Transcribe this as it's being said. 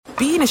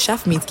being a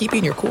chef means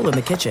keeping your cool in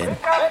the kitchen.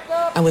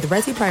 And with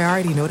Resi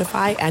Priority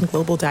Notify and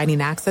Global Dining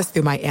Access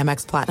through my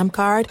Amex Platinum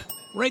card,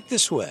 right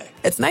this way.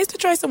 It's nice to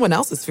try someone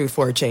else's food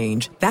for a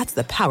change. That's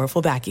the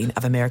powerful backing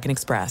of American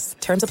Express.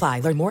 Terms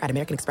apply. Learn more at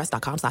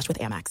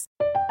americanexpress.com/withAmex.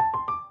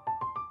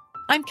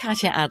 I'm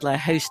Katya Adler,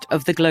 host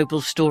of The Global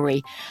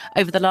Story.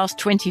 Over the last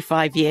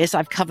 25 years,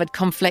 I've covered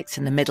conflicts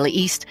in the Middle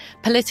East,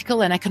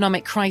 political and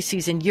economic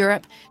crises in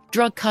Europe,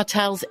 drug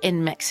cartels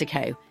in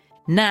Mexico.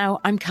 Now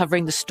I'm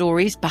covering the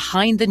stories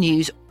behind the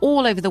news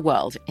all over the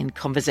world in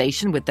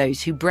conversation with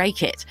those who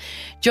break it.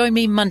 Join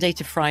me Monday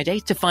to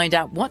Friday to find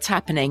out what's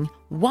happening,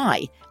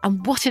 why,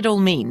 and what it all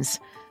means.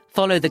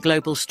 Follow The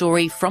Global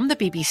Story from the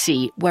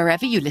BBC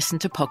wherever you listen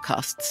to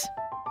podcasts.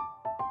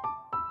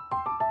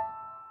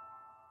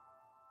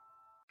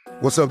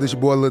 What's up, this your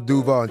boy Lil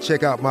Duval, and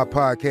check out my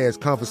podcast,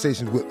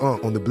 Conversations with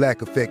Unc, on the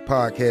Black Effect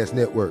Podcast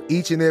Network.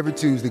 Each and every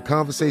Tuesday,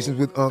 Conversations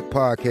with Unc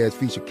podcast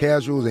feature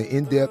casuals and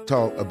in-depth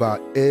talk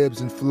about ebbs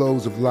and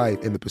flows of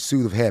life and the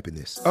pursuit of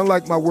happiness.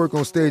 Unlike my work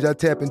on stage, I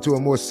tap into a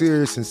more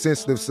serious and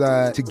sensitive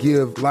side to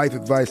give life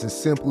advice and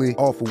simply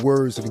offer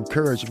words of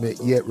encouragement,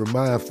 yet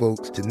remind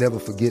folks to never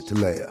forget to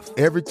laugh.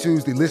 Every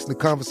Tuesday, listen to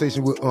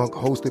Conversation with Unc,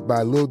 hosted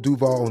by Lil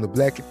Duval on the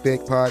Black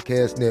Effect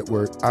Podcast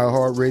Network,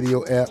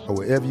 iHeartRadio app, or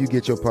wherever you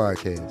get your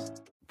podcasts.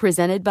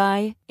 Presented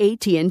by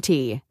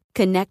AT&T.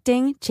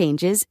 Connecting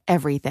changes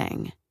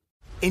everything.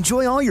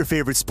 Enjoy all your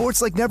favorite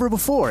sports like never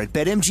before at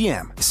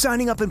BetMGM.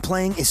 Signing up and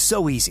playing is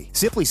so easy.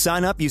 Simply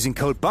sign up using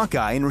code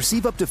Buckeye and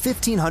receive up to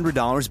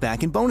 $1,500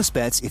 back in bonus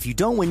bets if you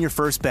don't win your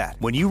first bet.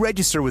 When you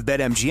register with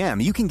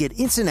BetMGM, you can get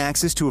instant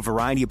access to a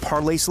variety of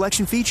parlay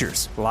selection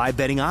features, live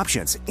betting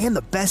options, and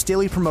the best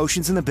daily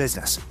promotions in the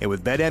business. And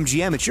with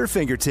BetMGM at your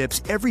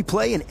fingertips, every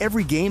play and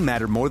every game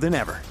matter more than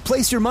ever.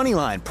 Place your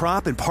moneyline,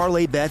 prop, and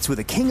parlay bets with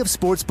the king of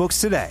sportsbooks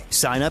today.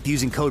 Sign up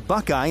using code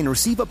Buckeye and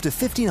receive up to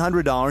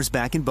 $1,500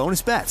 back in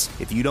bonus bets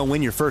if you don't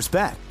win your first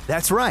bet.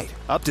 That's right,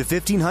 up to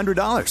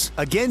 $1,500.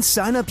 Again,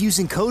 sign up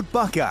using code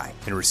Buckeye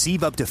and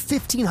receive up to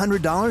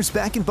 $1,500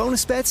 back in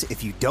bonus bets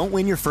if you don't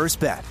win your first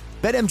bet.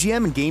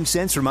 BetMGM and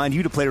GameSense remind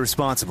you to play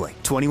responsibly.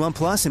 21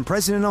 plus and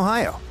present in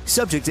Ohio.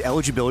 Subject to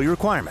eligibility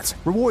requirements.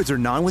 Rewards are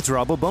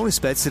non-withdrawable bonus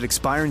bets that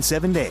expire in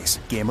 7 days.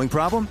 Gambling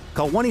problem?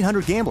 Call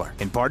 1-800-GAMBLER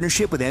in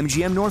partnership with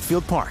MGM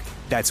Northfield Park.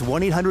 That's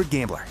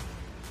 1-800-GAMBLER.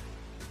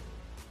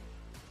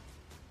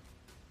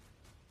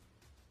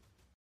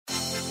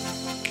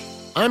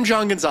 I'm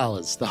John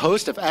Gonzalez, the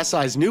host of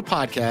SI's new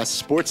podcast,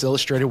 Sports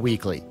Illustrated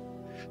Weekly.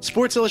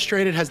 Sports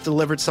Illustrated has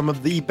delivered some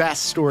of the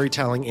best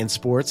storytelling in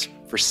sports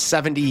for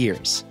 70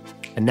 years.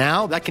 And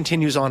now that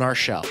continues on our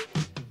show.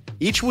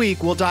 Each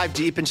week, we'll dive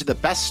deep into the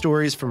best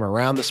stories from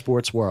around the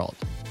sports world.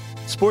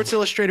 Sports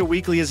Illustrated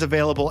Weekly is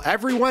available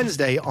every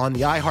Wednesday on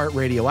the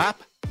iHeartRadio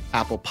app,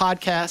 Apple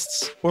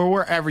Podcasts, or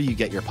wherever you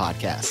get your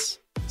podcasts.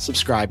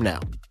 Subscribe now.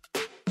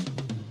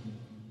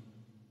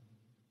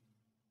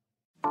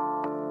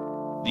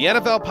 The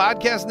NFL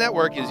Podcast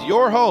Network is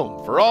your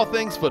home for all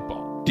things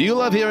football. Do you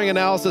love hearing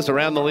analysis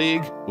around the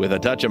league with a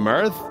touch of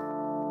mirth?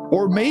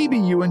 Or maybe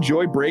you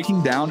enjoy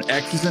breaking down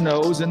X's and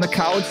O's in the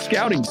college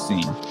scouting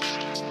scene.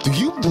 Do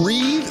you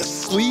breathe,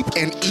 sleep,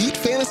 and eat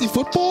fantasy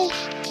football?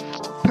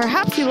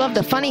 Perhaps you love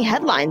the funny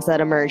headlines that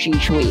emerge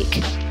each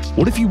week.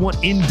 What if you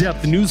want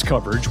in-depth news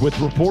coverage with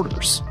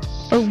reporters?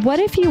 Or what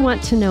if you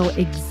want to know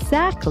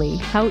exactly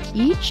how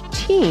each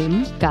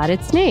team got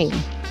its name?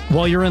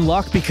 Well, you're in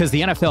luck because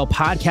the NFL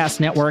Podcast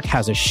Network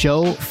has a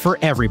show for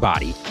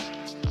everybody.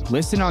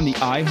 Listen on the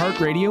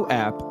iHeartRadio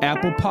app,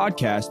 Apple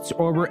Podcasts,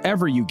 or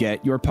wherever you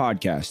get your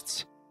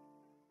podcasts.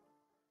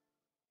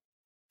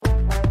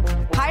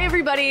 Hi,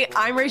 everybody.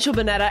 I'm Rachel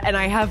Bonnetta, and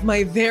I have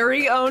my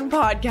very own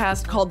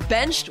podcast called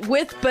Benched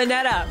with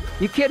Bonnetta.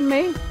 You kidding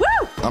me?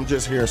 Woo! I'm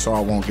just here so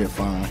I won't get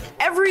fined.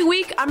 Every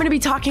week, I'm going to be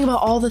talking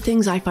about all the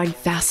things I find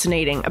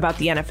fascinating about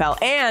the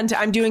NFL, and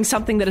I'm doing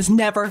something that has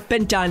never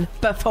been done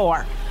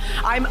before.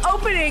 I'm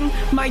opening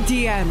my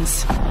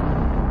DMs.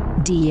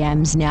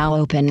 DMs now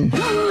open.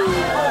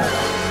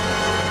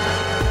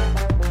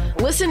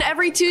 Listen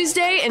every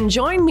Tuesday and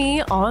join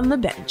me on the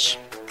bench.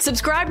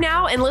 Subscribe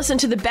now and listen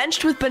to the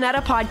Benched with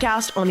Bonnetta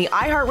podcast on the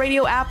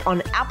iHeartRadio app,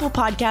 on Apple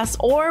Podcasts,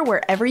 or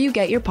wherever you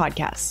get your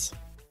podcasts.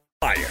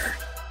 Fire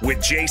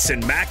with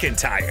Jason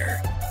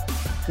McIntyre.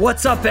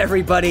 What's up,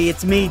 everybody?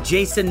 It's me,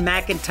 Jason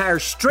McIntyre.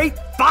 Straight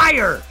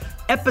Fire!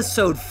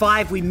 Episode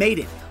 5. We made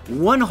it.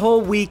 One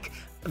whole week.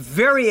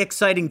 Very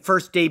exciting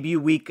first debut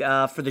week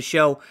for the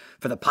show,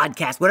 for the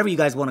podcast, whatever you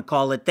guys want to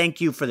call it. Thank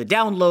you for the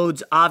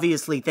downloads.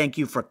 Obviously, thank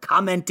you for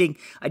commenting.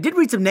 I did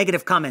read some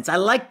negative comments. I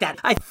like that.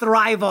 I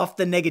thrive off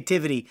the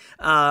negativity.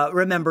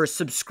 Remember,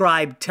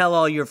 subscribe, tell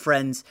all your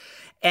friends.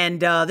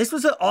 And this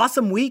was an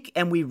awesome week,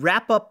 and we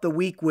wrap up the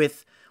week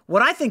with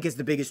what I think is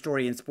the biggest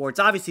story in sports.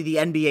 Obviously, the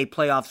NBA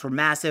playoffs were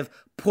massive.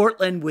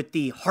 Portland with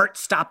the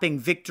heart-stopping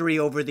victory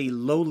over the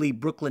lowly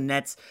Brooklyn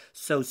Nets.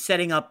 So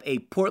setting up a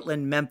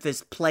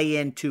Portland-Memphis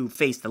play-in to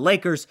face the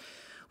Lakers.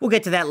 We'll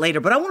get to that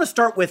later. But I want to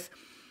start with,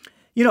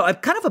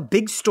 kind of a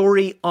big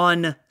story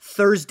on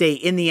Thursday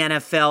in the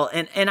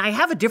NFL. And I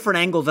have a different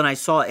angle than I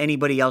saw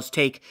anybody else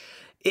take.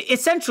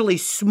 essentially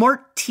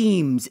smart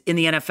teams in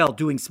the NFL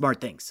doing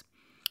smart things.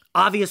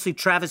 Obviously,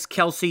 Travis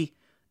Kelce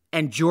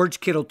and George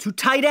Kittle, 2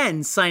 tight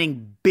ends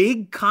signing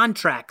big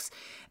contracts.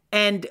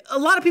 And a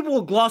lot of people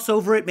will gloss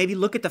over it, maybe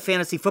look at the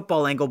fantasy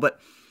football angle, but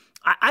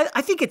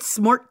I think it's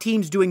smart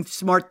teams doing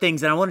smart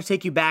things. And I want to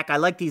take you back. I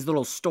like these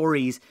little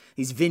stories,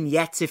 these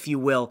vignettes, if you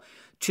will,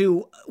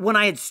 to when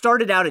I had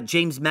started out at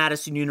James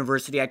Madison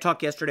University. I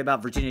talked yesterday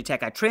about Virginia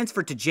Tech. I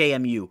transferred to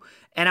JMU,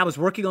 and I was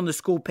working on the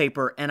school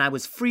paper, and I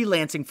was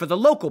freelancing for the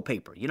local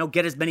paper.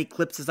 Get as many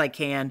clips as I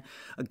can,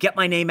 get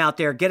my name out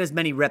there, get as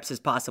many reps as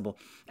possible.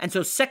 And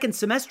so second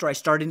semester, I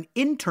started an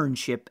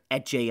internship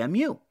at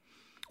JMU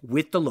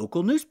with the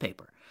local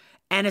newspaper.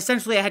 And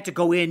essentially, I had to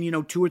go in,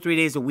 2 or 3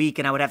 days a week,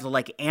 and I would have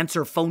to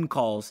answer phone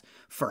calls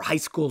for high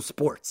school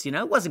sports.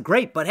 It wasn't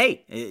great, but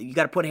hey, you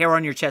got to put hair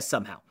on your chest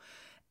somehow.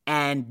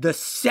 And the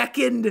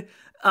second,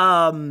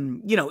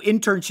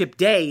 internship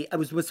day,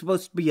 was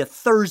supposed to be a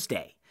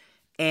Thursday.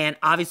 And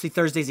obviously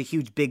Thursday's a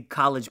huge, big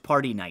college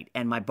party night.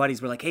 And my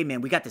buddies were like, hey,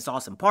 man, we got this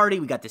awesome party.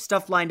 We got this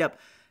stuff lined up.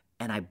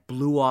 And I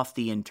blew off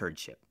the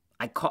internship.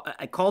 I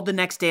called the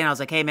next day and I was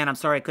like, hey, man, I'm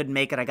sorry I couldn't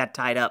make it. I got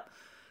tied up.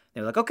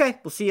 They were like, okay,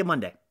 we'll see you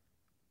Monday.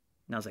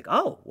 And I was like,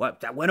 oh,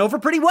 that went over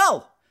pretty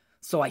well.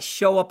 So I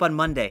show up on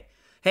Monday.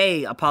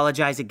 Hey,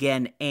 apologize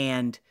again.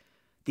 And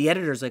the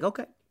editor's like,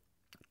 okay.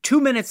 2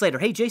 minutes later,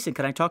 hey, Jason,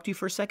 can I talk to you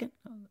for a second?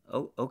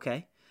 Oh,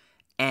 okay.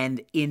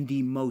 And in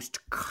the most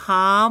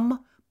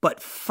calm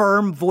but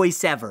firm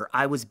voice ever,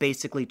 I was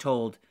basically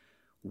told,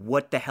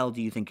 what the hell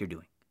do you think you're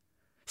doing?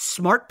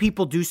 Smart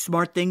people do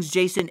smart things,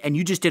 Jason, and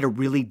you just did a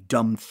really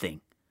dumb thing.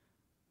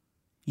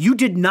 You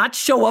did not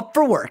show up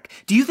for work.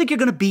 Do you think you're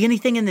going to be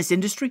anything in this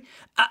industry?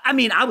 I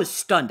mean, I was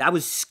stunned. I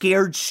was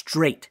scared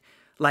straight.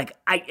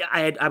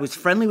 I was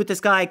friendly with this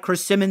guy,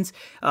 Chris Simmons.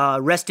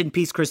 Rest in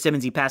peace, Chris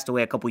Simmons. He passed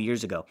away a couple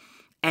years ago.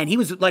 And he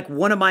was like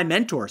one of my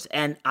mentors.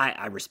 And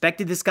I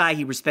respected this guy.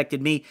 He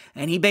respected me.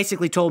 And he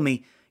basically told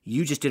me,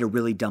 you just did a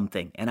really dumb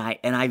thing. And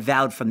I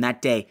vowed from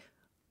that day,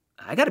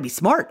 I got to be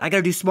smart. I got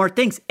to do smart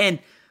things. And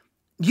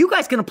you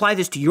guys can apply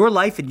this to your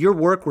life and your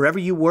work, wherever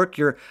you work,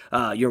 your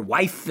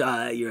wife,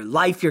 your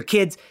life, your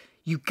kids.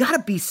 You got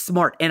to be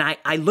smart. And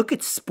I look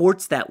at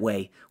sports that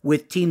way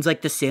with teams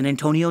like the San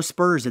Antonio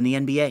Spurs in the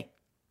NBA.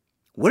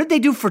 What did they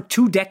do for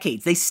 2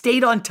 decades? They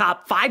stayed on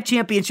top, 5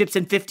 championships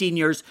in 15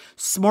 years,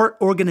 smart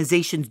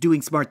organizations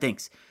doing smart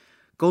things.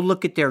 Go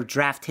look at their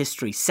draft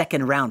history,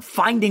 second round,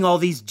 finding all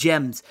these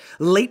gems,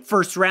 late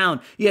first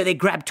round. Yeah, they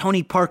grabbed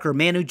Tony Parker,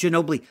 Manu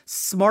Ginobili,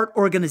 smart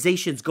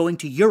organizations going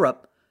to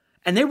Europe.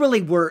 And they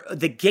really were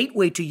the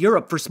gateway to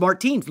Europe for smart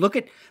teams. Look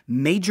at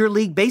Major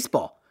League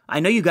Baseball.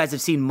 I know you guys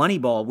have seen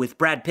Moneyball with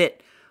Brad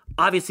Pitt.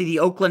 Obviously, the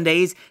Oakland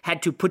A's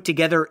had to put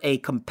together a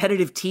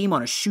competitive team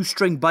on a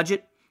shoestring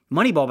budget.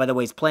 Moneyball, by the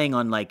way, is playing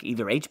on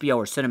either HBO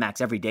or Cinemax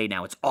every day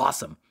now. It's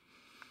awesome.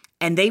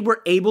 And they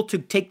were able to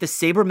take the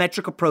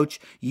sabermetric approach,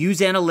 use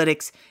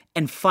analytics,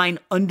 and find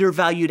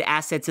undervalued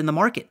assets in the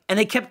market. And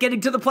they kept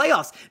getting to the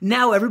playoffs.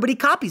 Now everybody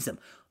copies them.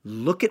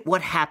 Look at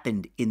what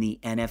happened in the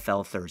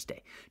NFL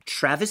Thursday.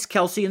 Travis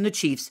Kelce and the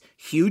Chiefs,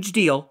 huge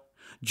deal.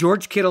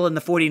 George Kittle and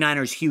the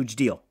 49ers, huge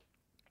deal.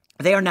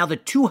 They are now the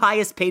 2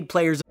 highest paid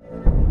players.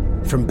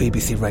 From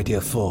BBC Radio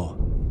 4,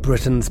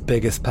 Britain's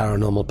biggest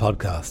paranormal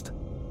podcast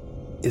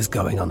is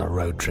going on a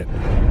road trip.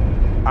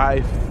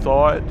 I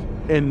thought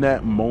in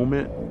that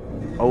moment,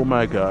 oh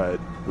my God,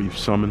 we've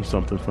summoned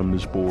something from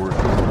this board.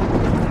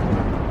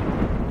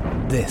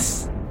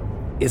 This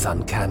is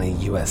Uncanny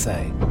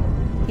USA.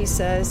 He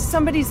says,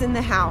 somebody's in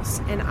the house,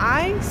 and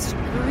I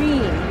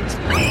screamed.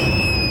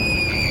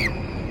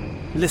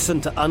 Listen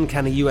to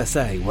Uncanny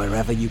USA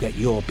wherever you get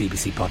your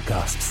BBC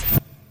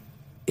podcasts,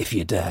 if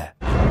you dare.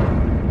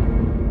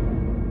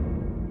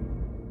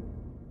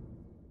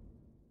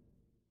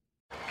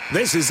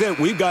 This is it.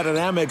 We've got an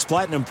Amex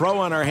Platinum Pro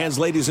on our hands,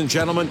 ladies and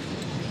gentlemen.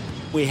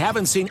 We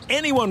haven't seen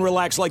anyone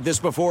relax like this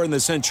before in the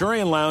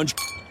Centurion Lounge.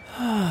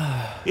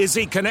 Is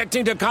he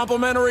connecting to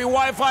complimentary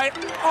Wi-Fi?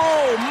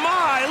 Oh,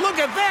 my. Look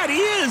at that.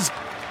 He is.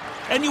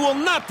 And you will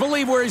not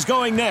believe where he's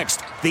going next.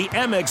 The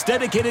Amex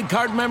dedicated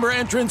card member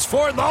entrance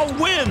for the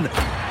win.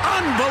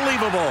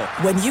 Unbelievable.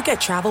 When you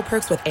get travel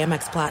perks with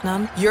Amex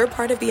Platinum, you're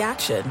part of the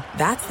action.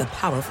 That's the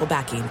powerful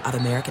backing of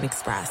American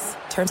Express.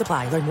 Terms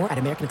apply. Learn more at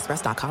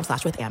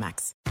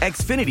americanexpress.com/withAmex.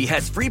 Xfinity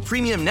has free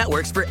premium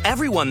networks for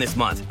everyone this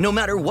month, no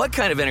matter what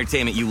kind of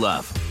entertainment you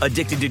love.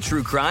 Addicted to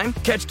true crime?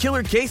 Catch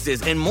killer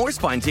cases and more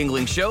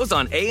spine-tingling shows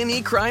on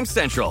A&E Crime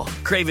Central.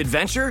 Crave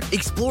adventure?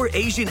 Explore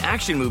Asian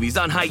action movies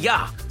on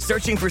Hi-YAH.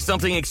 Searching for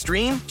something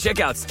extreme? Check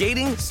out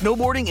skating,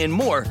 snowboarding, and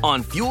more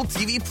on Fuel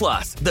TV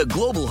Plus, the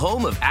global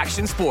home of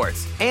action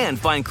sports. And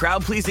find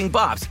crowd-pleasing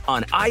bops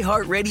on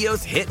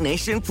iHeartRadio's Hit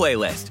Nation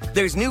playlist.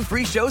 There's new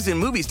free shows and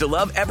movies to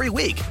love every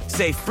week.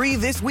 Say free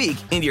this week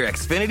in your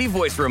Xfinity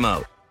voice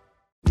remote.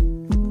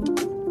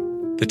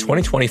 The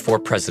 2024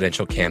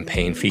 presidential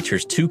campaign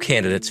features 2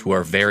 candidates who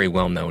are very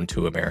well known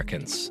to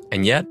Americans.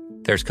 And yet,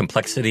 there's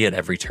complexity at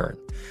every turn.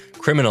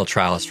 Criminal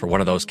trials for one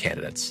of those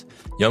candidates.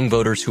 Young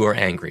voters who are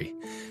angry.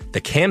 The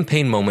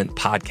Campaign Moment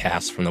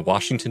podcast from the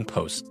Washington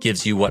Post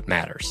gives you what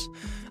matters.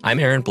 I'm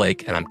Aaron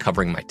Blake, and I'm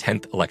covering my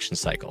 10th election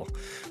cycle.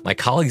 My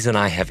colleagues and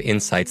I have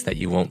insights that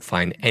you won't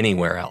find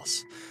anywhere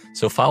else.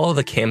 So follow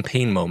The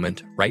Campaign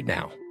Moment right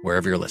now,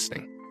 wherever you're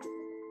listening.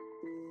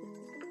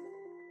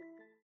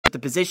 The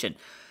position.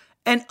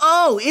 And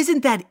oh,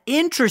 isn't that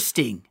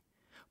interesting?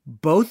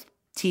 Both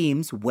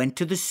teams went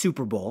to the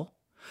Super Bowl.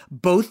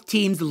 Both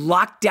teams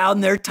locked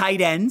down their tight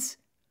ends.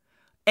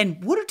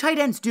 And what do tight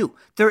ends do?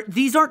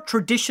 These aren't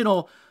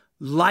traditional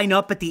line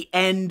up at the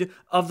end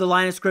of the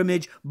line of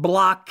scrimmage,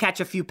 block, catch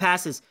a few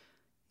passes.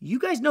 You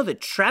guys know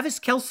that Travis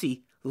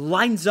Kelce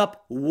lines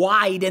up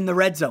wide in the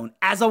red zone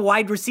as a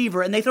wide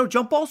receiver, and they throw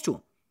jump balls to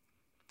him.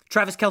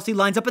 Travis Kelce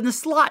lines up in the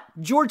slot.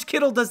 George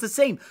Kittle does the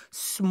same.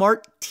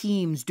 Smart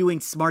teams doing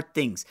smart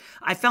things.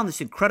 I found this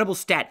incredible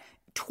stat.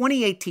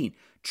 2018,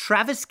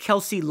 Travis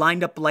Kelce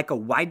lined up like a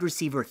wide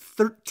receiver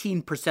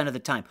 13% of the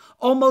time.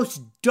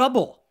 Almost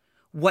double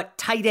what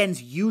tight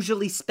ends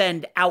usually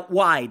spend out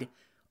wide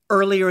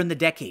earlier in the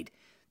decade.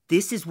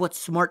 This is what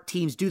smart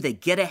teams do. They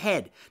get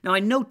ahead. Now, I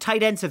know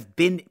tight ends have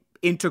been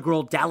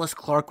integral. Dallas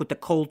Clark with the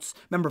Colts.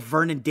 Remember,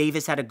 Vernon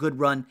Davis had a good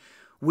run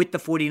with the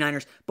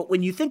 49ers. But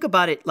when you think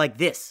about it like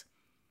this,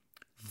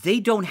 they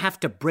don't have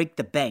to break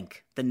the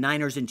bank, the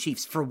Niners and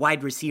Chiefs, for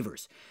wide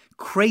receivers.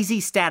 Crazy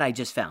stat I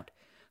just found.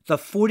 The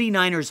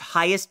 49ers'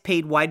 highest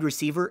paid wide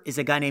receiver is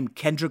a guy named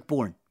Kendrick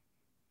Bourne.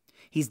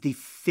 He's the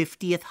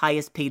 50th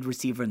highest paid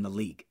receiver in the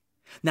league.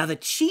 Now, the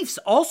Chiefs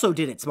also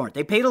did it smart.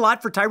 They paid a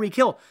lot for Tyreek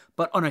Hill,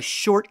 but on a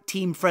short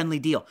team-friendly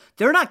deal.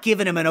 They're not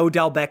giving him an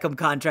Odell Beckham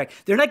contract.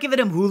 They're not giving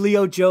him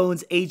Julio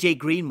Jones, AJ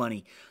Green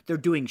money. They're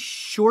doing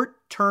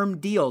short-term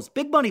deals.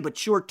 Big money, but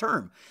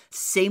short-term.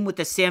 Same with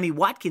the Sammy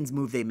Watkins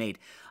move they made.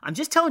 I'm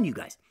just telling you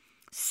guys,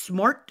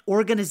 smart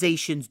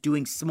organizations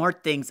doing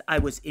smart things. I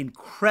was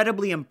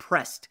incredibly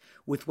impressed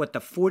with what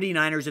the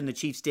 49ers and the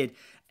Chiefs did.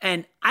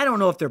 And I don't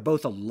know if they're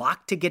both a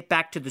lock to get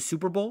back to the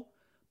Super Bowl,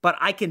 but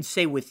I can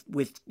say with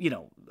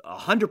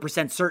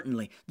 100%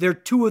 certainly, they're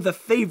two of the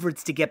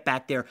favorites to get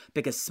back there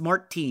because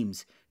smart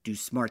teams do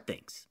smart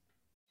things.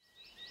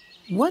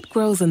 What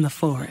grows in the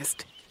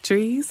forest?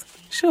 Trees?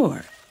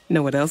 Sure.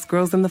 Know what else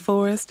grows in the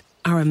forest?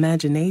 Our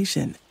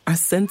imagination, our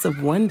sense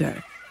of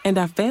wonder, and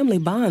our family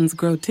bonds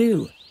grow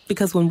too.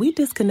 Because when we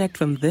disconnect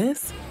from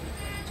this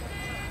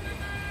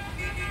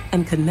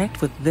and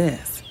connect with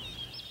this,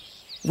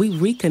 we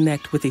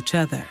reconnect with each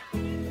other.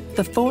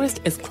 The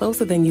forest is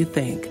closer than you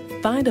think.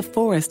 Find a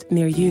forest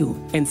near you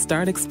and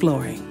start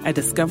exploring at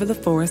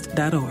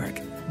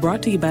discovertheforest.org.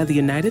 Brought to you by the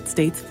United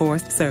States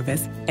Forest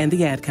Service and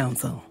the Ad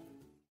Council.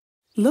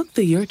 Look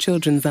through your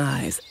children's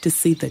eyes to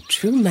see the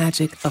true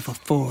magic of a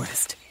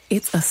forest.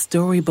 It's a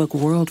storybook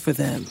world for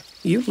them.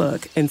 You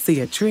look and see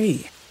a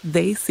tree.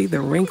 They see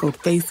the wrinkled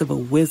face of a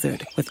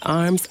wizard with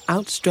arms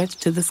outstretched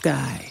to the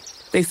sky.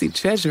 They see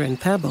treasure in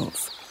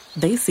pebbles.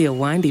 They see a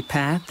windy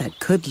path that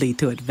could lead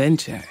to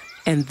adventure.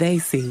 And they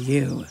see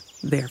you,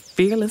 their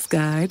fearless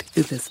guide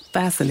through this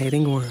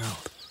fascinating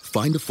world.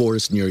 Find a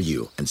forest near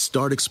you and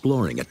start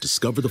exploring at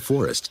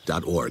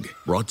discovertheforest.org.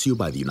 Brought to you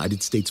by the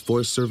United States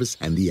Forest Service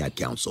and the Ad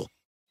Council.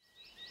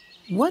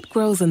 What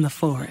grows in the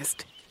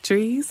forest?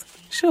 Trees?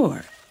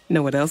 Sure.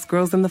 Know what else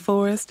grows in the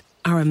forest?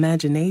 Our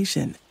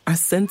imagination, our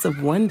sense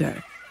of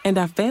wonder, and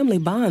our family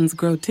bonds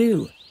grow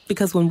too.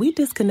 Because when we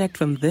disconnect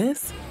from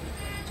this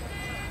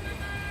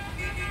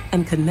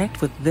and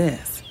connect with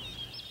this,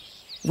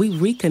 we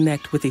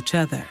reconnect with each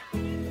other.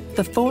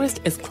 The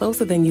forest is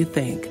closer than you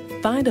think.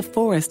 Find a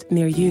forest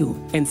near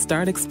you and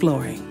start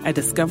exploring at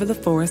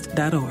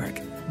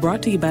discovertheforest.org.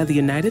 Brought to you by the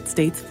United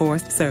States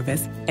Forest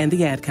Service and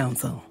the Ad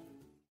Council.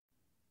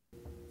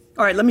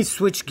 All right, let me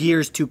switch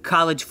gears to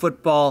college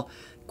football.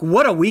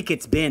 What a week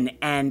it's been.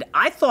 And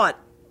I thought,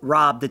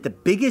 Rob, that the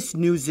biggest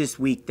news this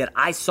week that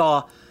I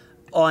saw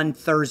on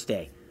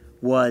Thursday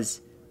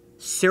was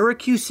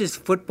Syracuse's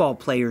football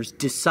players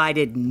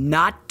decided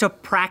not to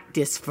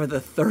practice for the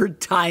third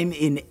time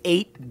in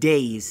 8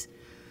 days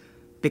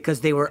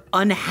because they were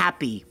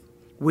unhappy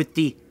with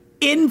the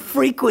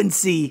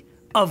infrequency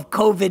of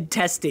COVID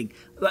testing.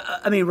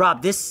 I mean,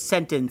 Rob, this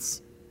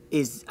sentence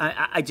is,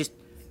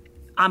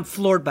 I'm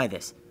floored by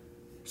this.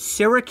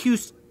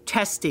 Syracuse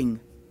testing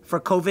for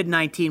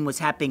COVID-19 was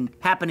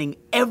happening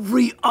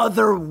every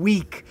other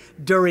week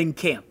during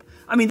camp.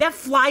 I mean, that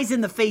flies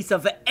in the face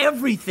of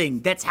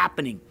everything that's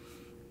happening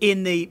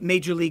in the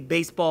Major League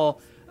Baseball,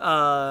 they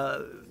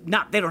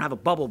don't have a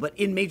bubble, but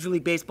in Major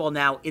League Baseball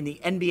now, in the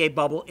NBA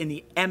bubble, in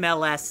the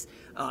MLS,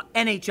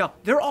 NHL,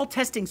 they're all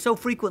testing so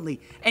frequently.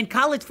 And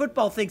college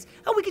football thinks,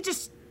 oh, we could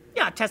just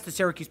test the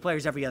Syracuse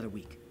players every other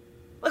week.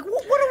 Like,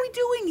 what are we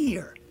doing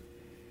here?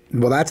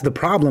 Well, that's the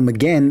problem,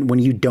 again, when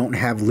you don't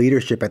have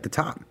leadership at the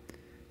top.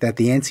 That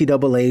the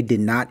NCAA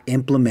did not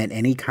implement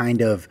any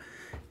kind of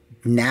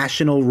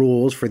national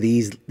rules for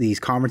these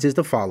conferences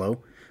to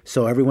follow.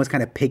 So everyone's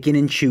kind of picking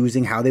and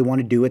choosing how they want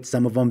to do it.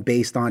 Some of them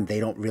based on they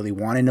don't really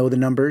want to know the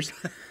numbers.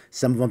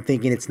 Some of them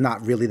thinking it's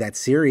not really that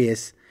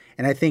serious.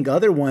 And I think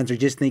other ones are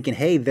just thinking,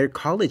 hey, they're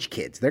college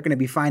kids. They're going to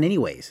be fine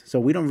anyways. So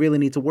we don't really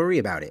need to worry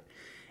about it.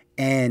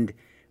 And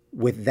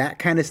with that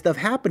kind of stuff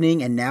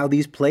happening, and now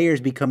these players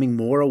becoming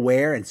more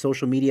aware and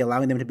social media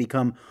allowing them to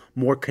become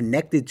more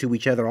connected to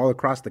each other all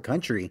across the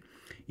country,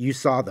 you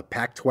saw the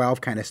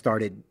Pac-12 kind of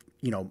started,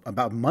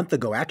 about a month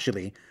ago,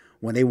 actually,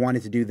 when they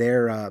wanted to do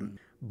their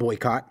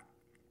boycott.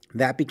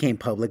 That became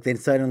public. Then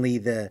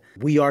suddenly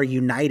we are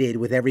united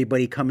with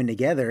everybody coming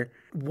together.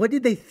 What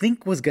did they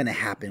think was going to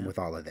happen with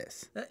all of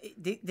this?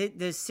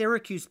 The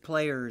Syracuse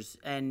players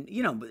and,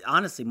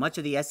 honestly, much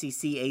of the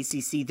SEC,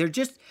 ACC,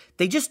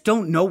 they just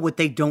don't know what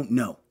they don't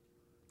know.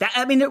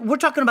 We're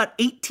talking about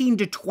 18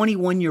 to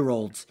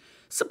 21-year-olds.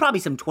 So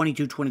probably some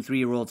 22,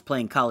 23-year-olds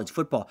playing college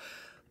football.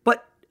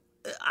 But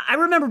I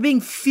remember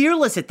being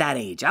fearless at that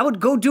age. I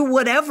would go do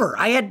whatever.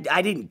 I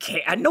didn't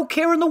care. I had no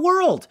care in the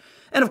world.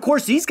 And of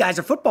course, these guys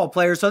are football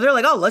players, so they're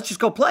like, oh, let's just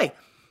go play.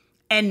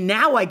 And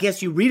now I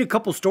guess you read a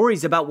couple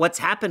stories about what's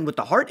happened with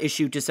the heart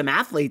issue to some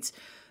athletes,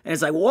 and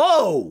it's like,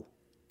 whoa.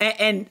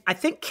 And I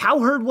think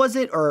Cowherd was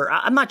it, or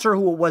I'm not sure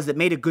who it was that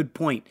made a good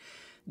point,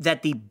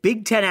 that the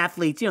Big Ten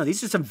athletes,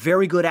 these are some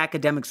very good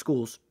academic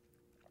schools,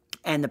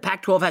 and the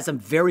Pac-12 has some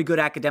very good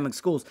academic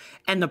schools.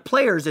 And the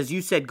players, as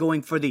you said,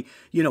 going for the,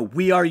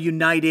 we are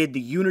united,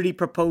 the unity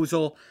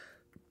proposal,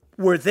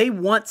 where they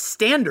want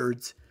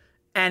standards.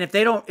 And if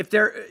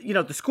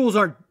the schools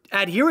aren't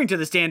adhering to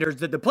the standards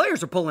that the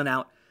players are pulling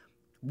out,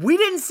 we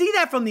didn't see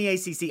that from the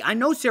ACC. I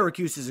know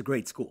Syracuse is a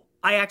great school.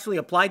 I actually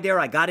applied there.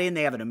 I got in.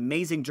 They have an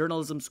amazing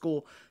journalism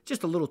school.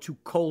 Just a little too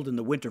cold in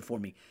the winter for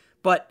me.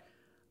 But,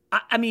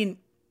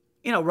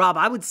 Rob,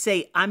 I would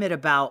say I'm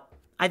at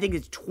I think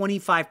it's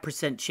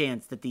 25%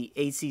 chance that the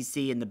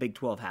ACC and the Big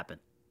 12 happen.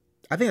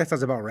 I think that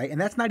sounds about right. And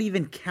that's not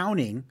even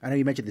counting, I know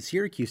you mentioned the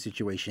Syracuse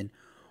situation,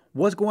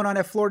 what's going on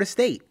at Florida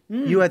State.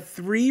 You had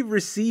 3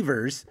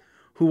 receivers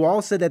who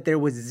all said that there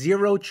was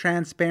zero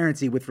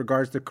transparency with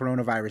regards to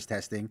coronavirus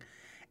testing.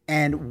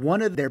 And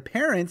one of their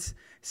parents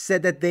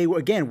said that they,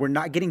 were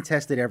not getting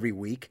tested every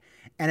week.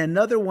 And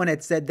another one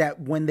had said that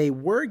when they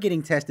were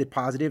getting tested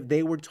positive,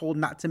 they were told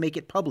not to make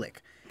it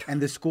public. And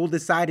the school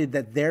decided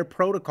that their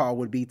protocol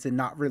would be to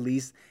not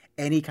release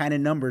any kind of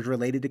numbers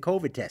related to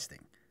COVID testing.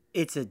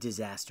 It's a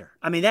disaster.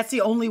 That's the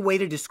only way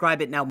to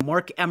describe it now.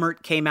 Mark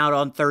Emmert came out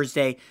on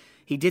Thursday.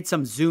 He did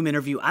some Zoom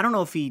interview. I don't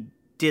know if he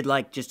did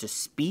just a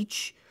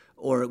speech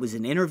or it was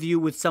an interview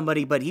with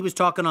somebody, but he was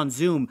talking on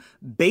Zoom,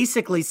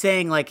 basically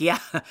saying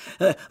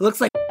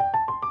looks like.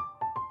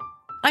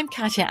 I'm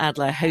Katya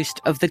Adler, host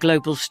of The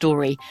Global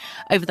Story.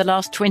 Over the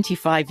last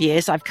 25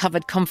 years, I've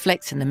covered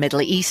conflicts in the Middle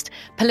East,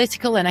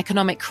 political and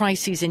economic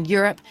crises in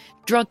Europe,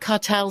 drug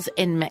cartels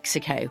in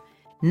Mexico.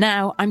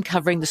 Now I'm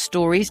covering the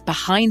stories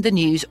behind the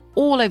news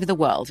all over the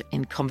world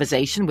in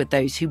conversation with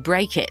those who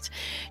break it.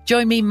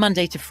 Join me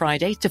Monday to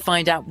Friday to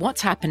find out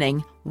what's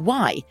happening,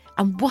 why,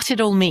 and what it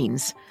all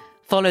means.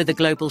 Follow The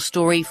Global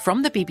Story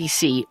from the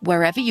BBC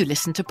wherever you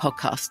listen to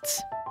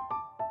podcasts.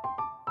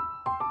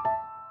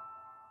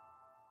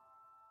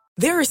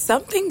 There are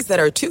some things that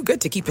are too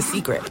good to keep a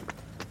secret.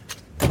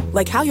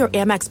 Like how your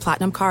Amex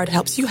Platinum card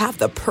helps you have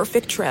the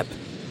perfect trip.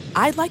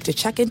 I'd like to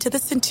check into the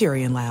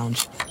Centurion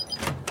Lounge.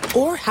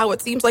 Or how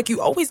it seems like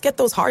you always get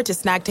those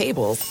hard-to-snag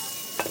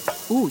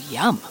tables. Ooh,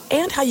 yum.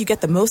 And how you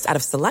get the most out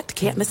of select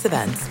can't-miss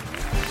events.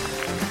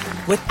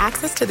 With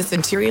access to the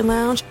Centurion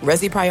Lounge,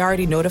 Resi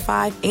Priority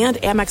Notified, and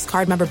Amex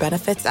card member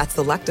benefits at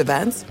select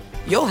events,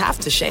 you'll have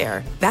to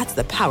share. That's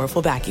the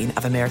powerful backing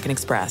of American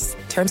Express.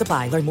 Terms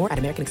apply. Learn more at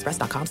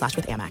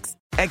americanexpress.com/withAmex.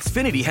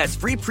 Xfinity has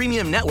free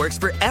premium networks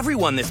for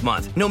everyone this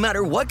month, no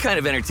matter what kind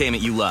of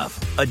entertainment you love.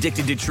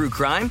 Addicted to true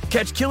crime?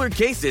 Catch killer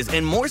cases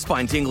and more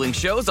spine-tingling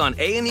shows on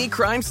A&E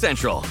Crime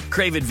Central.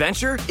 Crave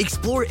adventure?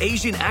 Explore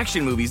Asian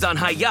action movies on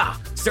Hi-YAH.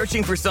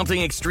 Searching for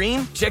something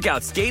extreme? Check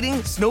out skating,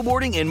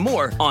 snowboarding, and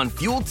more on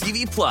Fuel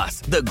TV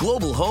Plus, the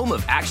global home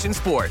of action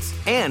sports.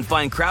 And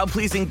find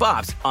crowd-pleasing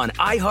bops on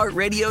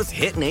iHeartRadio's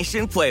Hit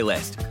Nation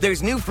playlist.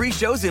 There's new free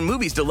shows and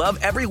movies to love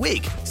every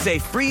week. Say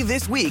free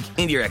this week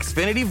in your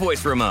Xfinity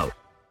voice remote.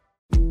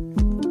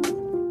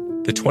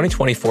 The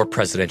 2024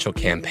 presidential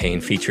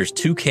campaign features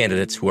 2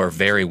 candidates who are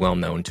very well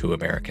known to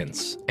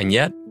Americans. And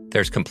yet,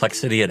 there's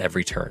complexity at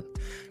every turn.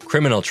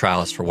 Criminal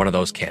trials for one of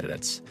those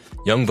candidates.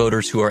 Young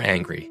voters who are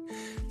angry.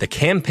 The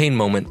Campaign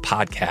Moment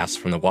podcast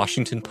from the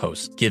Washington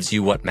Post gives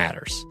you what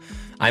matters.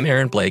 I'm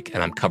Aaron Blake,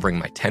 and I'm covering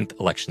my 10th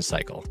election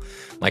cycle.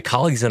 My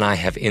colleagues and I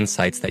have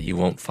insights that you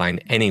won't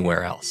find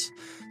anywhere else.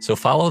 So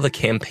follow The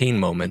Campaign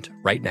Moment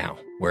right now,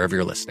 wherever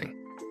you're listening.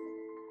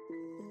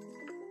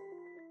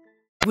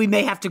 We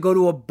may have to go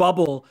to a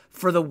bubble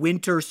for the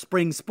winter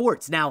spring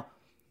sports. Now,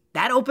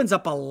 that opens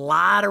up a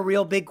lot of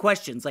real big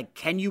questions. Like,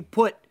 can you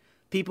put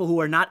people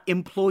who are not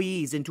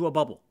employees into a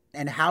bubble?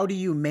 And how do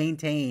you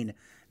maintain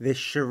this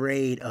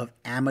charade of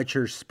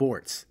amateur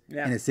sports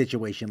in a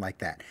situation like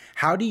that?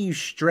 How do you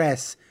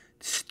stress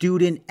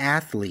student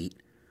athlete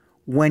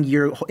when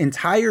your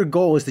entire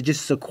goal is to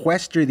just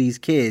sequester these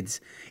kids?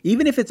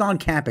 Even if it's on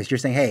campus, you're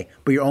saying, hey,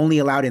 but you're only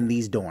allowed in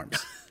these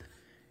dorms.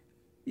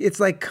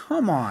 It's like,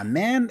 come on,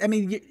 man.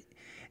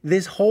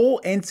 This whole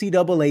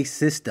NCAA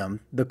system,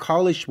 the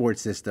college sports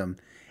system,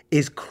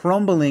 is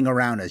crumbling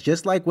around us,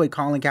 just like what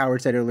Colin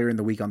Cowherd said earlier in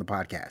the week on the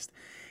podcast.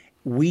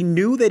 We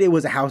knew that it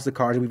was a house of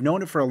cards. We've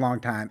known it for a long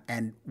time.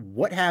 And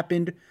what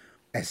happened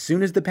as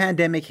soon as the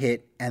pandemic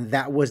hit, and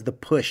that was the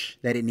push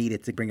that it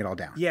needed to bring it all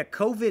down. Yeah,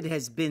 COVID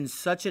has been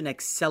such an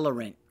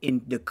accelerant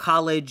in the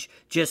college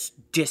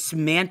just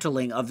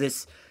dismantling of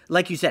this,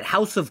 like you said,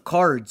 house of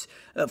cards,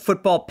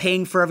 football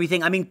paying for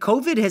everything. I mean,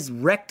 COVID has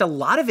wrecked a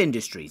lot of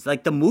industries,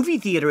 like the movie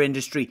theater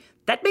industry.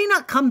 That may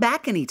not come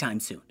back anytime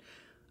soon.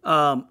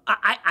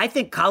 I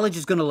think college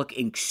is going to look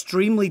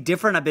extremely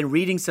different. I've been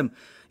reading some,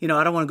 I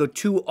don't want to go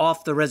too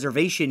off the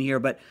reservation here,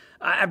 but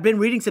I've been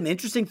reading some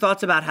interesting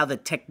thoughts about how the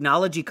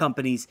technology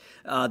companies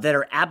that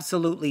are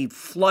absolutely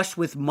flush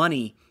with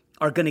money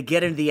are going to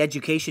get into the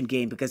education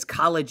game because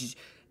colleges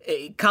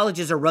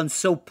are run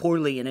so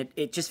poorly, and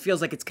it just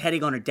feels like it's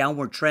heading on a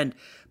downward trend.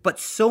 But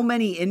so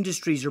many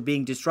industries are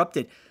being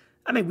disrupted.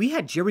 I mean, we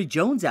had Jerry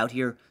Jones out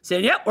here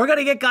saying, "Yeah, we're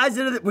going to get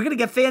we're going to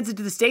get fans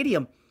into the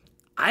stadium."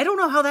 I don't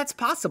know how that's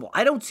possible.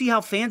 I don't see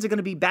how fans are going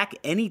to be back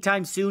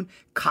anytime soon.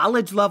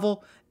 College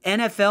level,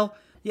 NFL.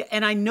 Yeah,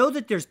 and I know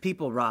that there's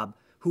people, Rob,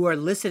 who are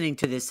listening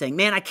to this saying,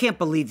 man, I can't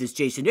believe this,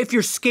 Jason. If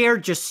you're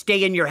scared, just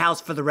stay in your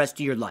house for the rest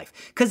of your life.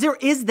 Because there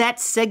is that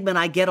segment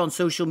I get on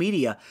social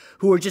media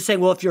who are just saying,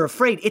 well, if you're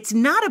afraid, it's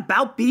not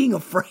about being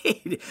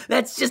afraid.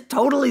 That's just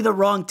totally the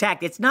wrong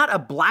tack. It's not a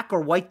black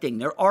or white thing.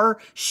 There are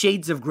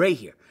shades of gray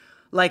here.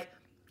 Like,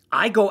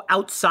 I go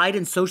outside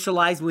and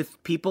socialize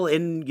with people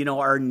in,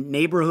 our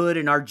neighborhood,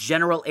 in our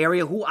general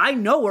area who I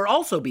know are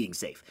also being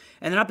safe.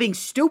 And they're not being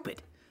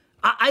stupid.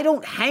 I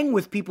don't hang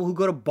with people who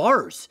go to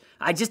bars.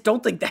 I just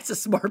don't think that's a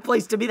smart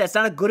place to be. That's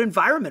not a good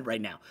environment right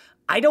now.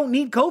 I don't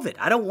need COVID.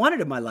 I don't want it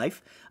in my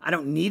life. I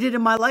don't need it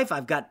in my life.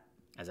 I've got,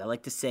 as I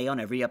like to say on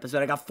every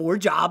episode, I got 4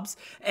 jobs.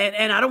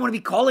 And I don't want to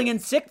be calling in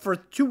sick for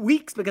 2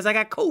 weeks because I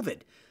got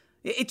COVID.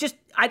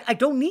 I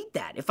don't need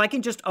that. If I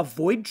can just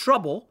avoid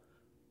trouble,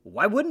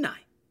 why wouldn't I?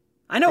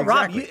 I know,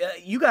 exactly. Rob,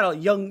 you got a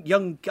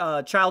young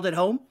child at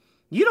home.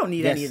 You don't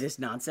need any of this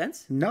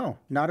nonsense. No,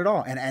 not at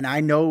all. And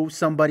I know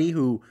somebody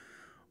who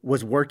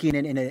was working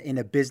in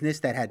a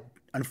business that had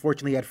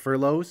unfortunately had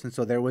furloughs, and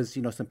so there was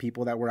some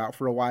people that were out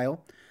for a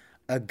while.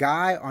 A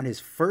guy on his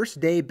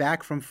first day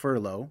back from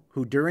furlough,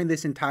 who during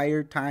this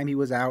entire time he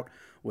was out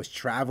was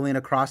traveling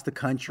across the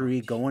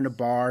country, going to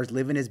bars,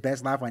 living his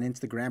best life on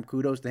Instagram.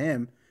 Kudos to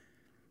him.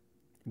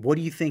 What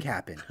do you think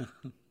happened?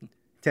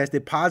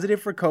 Tested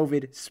positive for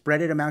COVID,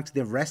 spread it among to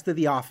the rest of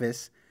the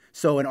office.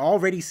 So an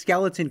already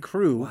skeleton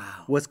crew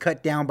was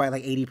cut down by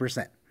like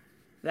 80%.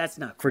 That's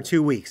not cool. For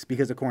 2 weeks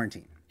because of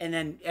quarantine. And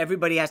then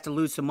everybody has to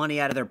lose some money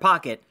out of their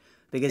pocket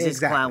because this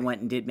clown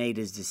went and made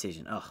his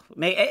decision. Oh,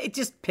 I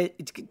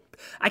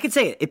can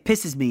say it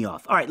pisses me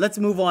off. All right, let's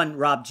move on,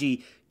 Rob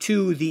G,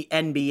 to the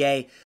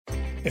NBA.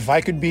 If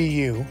I could be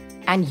you.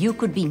 And you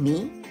could be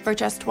me. For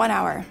just 1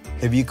 hour.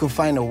 If you could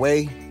find a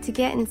way. To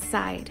get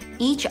inside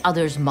each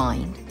other's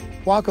mind.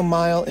 Walk a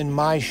mile in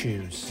my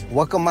shoes.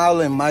 Walk a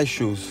mile in my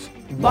shoes.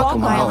 Walk a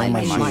mile in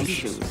my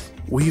shoes.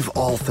 We've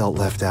all felt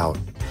left out.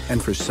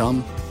 And for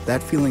some,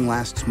 that feeling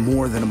lasts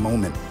more than a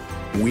moment.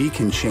 We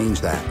can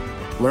change that.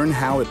 Learn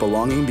how at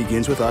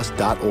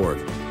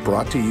belongingbeginswithus.org.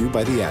 Brought to you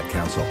by the Ad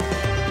Council.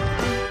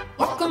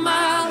 Walk a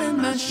mile in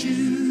my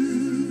shoes.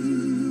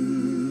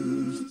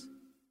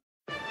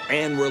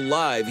 And we're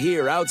live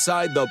here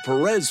outside the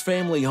Perez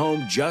family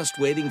home, just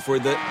waiting for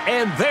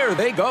and there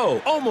they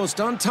go. Almost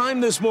on time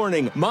this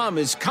morning. Mom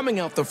is coming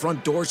out the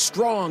front door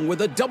strong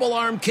with a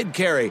double-arm kid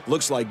carry.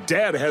 Looks like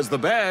Dad has the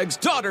bags.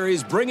 Daughter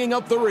is bringing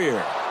up the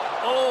rear.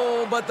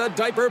 Oh, but the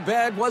diaper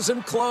bag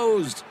wasn't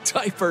closed.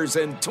 Diapers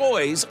and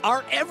toys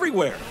are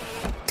everywhere.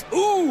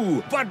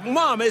 Ooh, but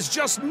Mom has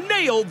just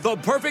nailed the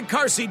perfect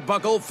car seat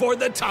buckle for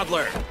the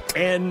toddler.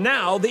 And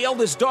now the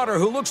eldest daughter,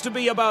 who looks to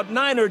be about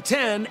 9 or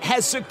 10,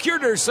 has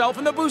secured herself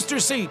in the booster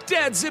seat.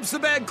 Dad zips the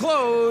bag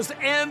closed,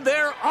 and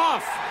they're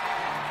off.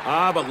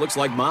 But looks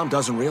like Mom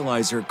doesn't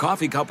realize her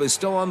coffee cup is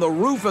still on the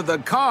roof of the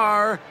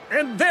car.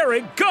 And there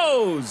it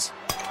goes.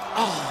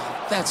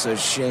 Oh, that's a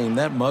shame.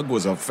 That mug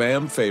was a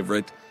fam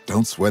favorite.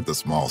 Don't sweat the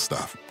small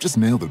stuff. Just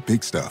nail the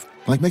big stuff.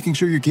 Like making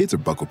sure your kids are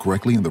buckled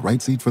correctly in the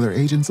right seat for their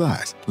age and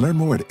size. Learn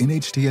more at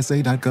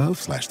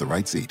nhtsa.gov/the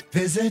right seat.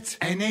 Visit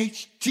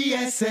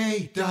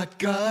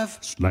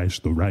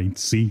nhtsa.gov/the right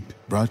seat.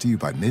 Brought to you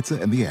by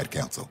NHTSA and the Ad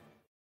Council.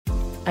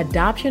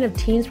 Adoption of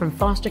teens from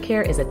foster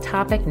care is a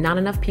topic not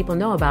enough people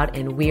know about,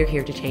 and we're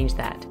here to change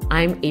that.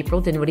 I'm April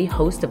Dinwiddie,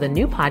 host of the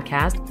new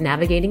podcast,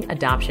 Navigating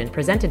Adoption,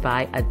 presented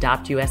by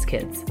Adopt US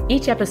Kids.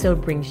 Each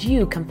episode brings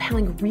you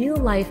compelling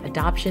real-life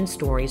adoption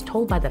stories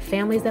told by the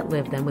families that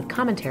live them with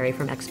commentary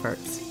from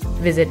experts.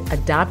 Visit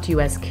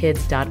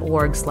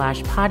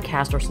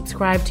adoptuskids.org/podcast or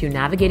subscribe to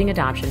Navigating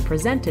Adoption,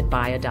 presented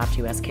by Adopt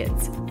US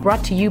Kids.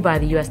 Brought to you by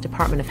the U.S.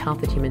 Department of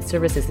Health and Human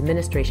Services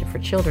Administration for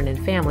Children and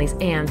Families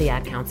and the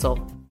Ad Council.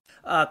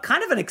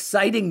 Kind of an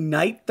exciting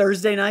night,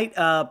 Thursday night.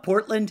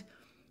 Portland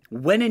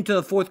went into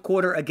the fourth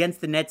quarter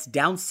against the Nets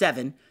down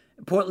 7.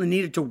 Portland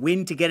needed to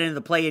win to get into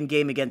the play-in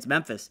game against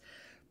Memphis.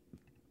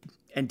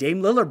 And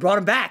Dame Lillard brought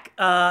him back.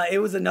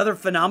 It was another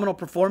phenomenal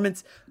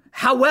performance.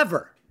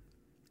 However,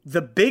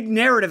 the big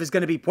narrative is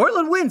going to be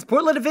Portland wins,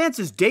 Portland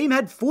advances. Dame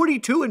had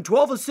 42 and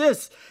 12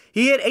 assists.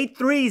 He hit 8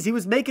 threes. He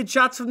was making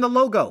shots from the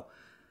logo.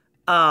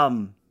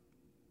 The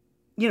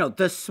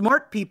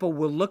smart people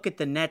will look at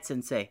the Nets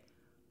and say,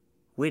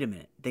 wait a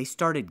minute, they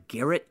started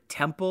Garrett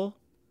Temple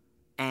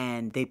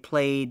and they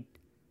played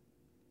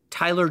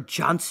Tyler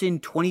Johnson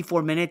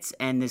 24 minutes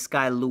and this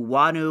guy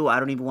Luwanu, I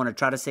don't even want to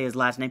try to say his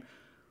last name.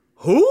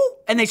 Who?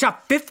 And they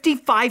shot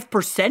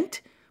 55%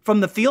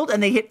 from the field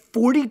and they hit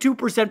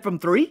 42% from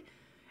three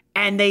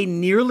and they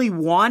nearly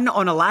won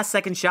on a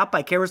last-second shot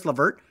by Karis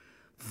LeVert.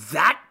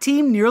 That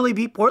team nearly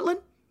beat Portland?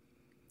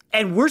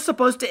 And we're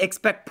supposed to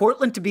expect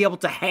Portland to be able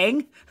to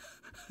hang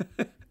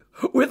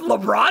with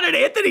LeBron and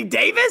Anthony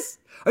Davis?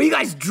 Are you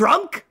guys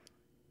drunk?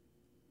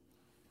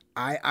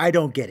 I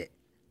don't get it.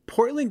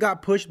 Portland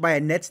got pushed by a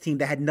Nets team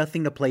that had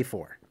nothing to play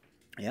for.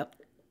 Yep.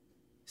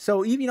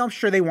 So, I'm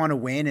sure they want to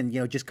win and,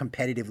 just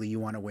competitively you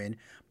want to win.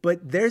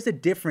 But there's a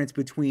difference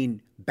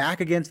between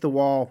back against the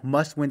wall,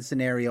 must-win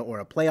scenario or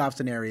a playoff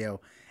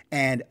scenario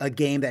and a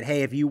game that,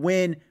 hey, if you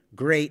win,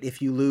 great.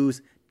 If you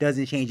lose,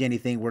 doesn't change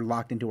anything. We're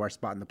locked into our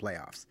spot in the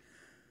playoffs.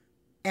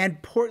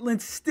 And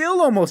Portland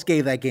still almost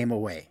gave that game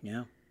away.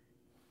 Yeah.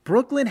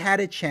 Brooklyn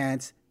had a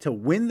chance to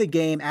win the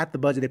game at the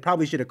buzzer. They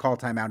probably should have called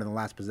timeout in the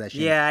last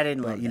possession. Yeah, I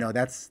didn't love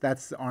that.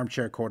 That's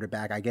armchair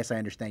quarterback. I guess I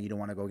understand you don't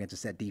want to go against a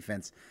set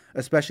defense,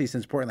 especially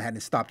since Portland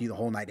hadn't stopped you the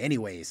whole night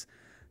anyways.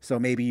 So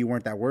maybe you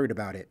weren't that worried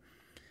about it.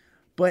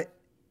 But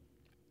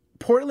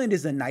Portland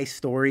is a nice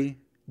story.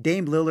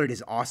 Dame Lillard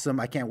is awesome.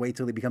 I can't wait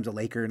till he becomes a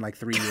Laker in like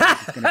 3 years.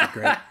 It's going to be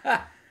great.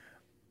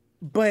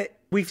 But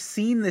we've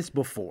seen this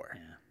before.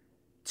 Yeah.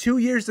 2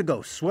 years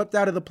ago, swept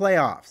out of the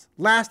playoffs.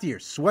 Last year,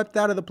 swept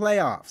out of the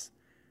playoffs.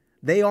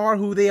 They are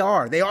who they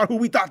are. They are who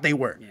we thought they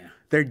were. Yeah.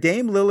 They're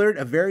Dame Lillard,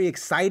 a very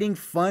exciting,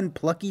 fun,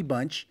 plucky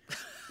bunch.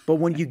 But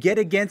when you get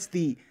against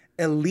the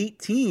elite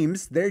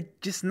teams, they're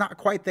just not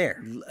quite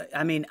there.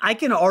 I mean, I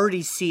can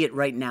already see it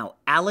right now.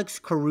 Alex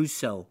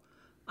Caruso,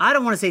 I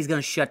don't want to say he's going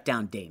to shut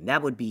down Dame.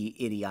 That would be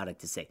idiotic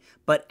to say.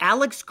 But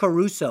Alex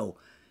Caruso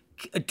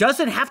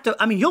doesn't have to,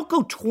 he'll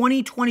go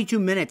 20, 22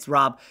 minutes,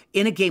 Rob,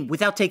 in a game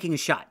without taking a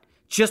shot.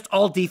 Just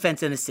all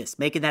defense and assists,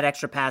 making that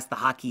extra pass, the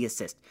hockey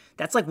assist.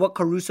 That's like what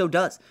Caruso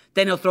does.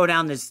 Then he'll throw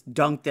down this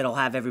dunk that'll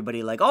have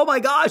everybody like, oh my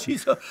gosh,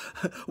 he's a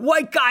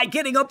white guy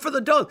getting up for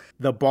the dunk.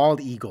 The bald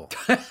eagle.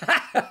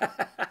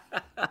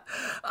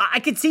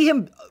 I could see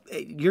him,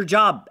 your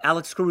job,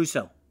 Alex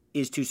Caruso,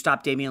 is to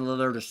stop Damian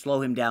Lillard or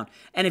slow him down.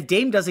 And if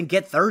Dame doesn't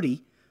get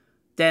 30,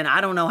 then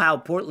I don't know how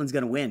Portland's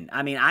going to win.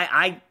 I mean,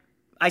 I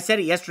said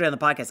it yesterday on the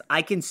podcast.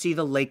 I can see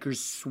the Lakers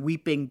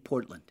sweeping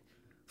Portland.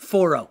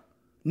 4-0.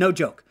 No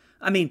joke.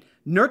 I mean,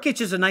 Nurkic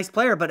is a nice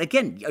player, but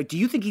again, do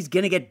you think he's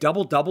going to get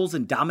double-doubles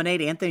and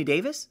dominate Anthony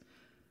Davis?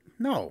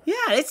 No. Yeah,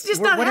 it's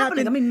just not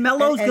happening. I mean,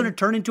 Melo's going to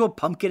turn into a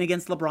pumpkin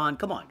against LeBron.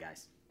 Come on,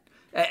 guys.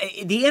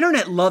 The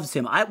internet loves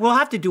him. We'll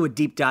have to do a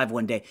deep dive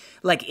one day.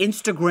 Like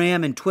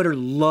Instagram and Twitter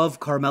love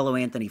Carmelo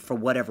Anthony for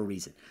whatever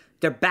reason.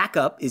 Their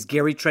backup is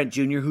Gary Trent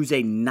Jr., who's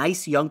a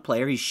nice young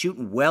player. He's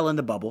shooting well in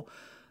the bubble.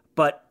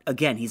 But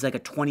again, he's like a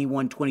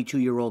 21,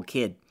 22-year-old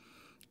kid.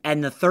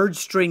 And the third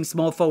string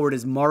small forward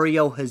is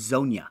Mario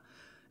Hezonja.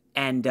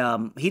 And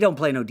he don't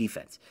play no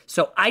defense.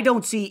 So I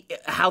don't see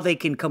how they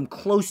can come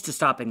close to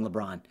stopping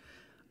LeBron.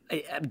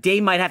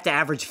 Dame might have to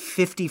average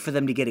 50 for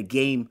them to get a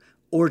game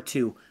or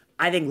two.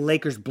 I think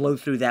Lakers blow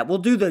through that. We'll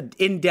do the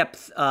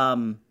in-depth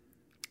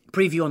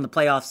preview on the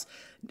playoffs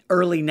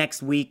early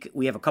next week.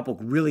 We have a couple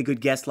really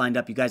good guests lined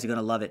up. You guys are going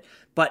to love it.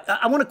 But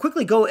I want to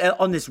quickly go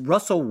on this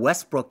Russell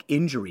Westbrook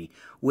injury,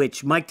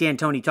 which Mike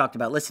D'Antoni talked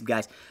about. Listen,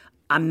 guys,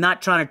 I'm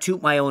not trying to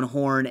toot my own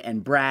horn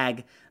and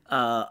brag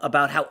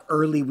about how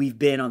early we've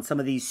been on some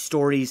of these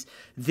stories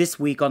this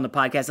week on the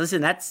podcast. Listen,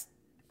 that's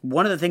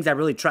one of the things I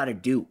really try to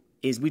do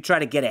is we try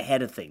to get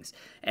ahead of things.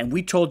 And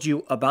we told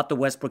you about the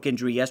Westbrook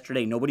injury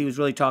yesterday. Nobody was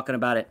really talking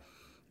about it.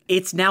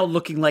 It's now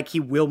looking like he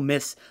will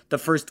miss the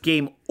first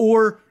game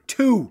or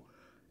two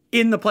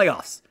in the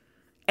playoffs.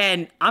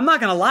 And I'm not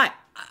going to lie.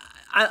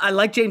 I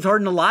like James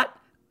Harden a lot.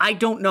 I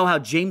don't know how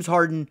James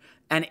Harden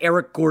and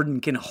Eric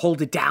Gordon can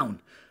hold it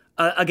down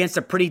against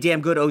a pretty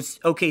damn good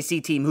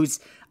OKC team who's,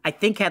 I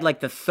think, had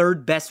like the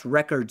third best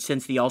record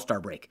since the All-Star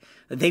break.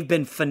 They've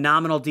been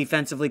phenomenal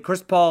defensively.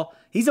 Chris Paul,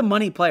 he's a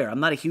money player. I'm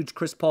not a huge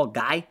Chris Paul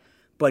guy,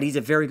 but he's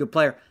a very good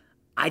player.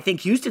 I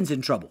think Houston's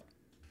in trouble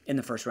in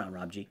the first round,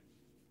 Rob G.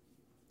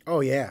 Oh,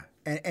 yeah.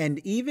 And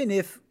even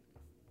if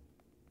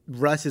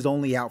Russ is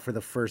only out for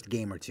the first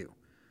game or two,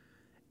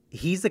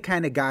 he's the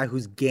kind of guy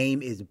whose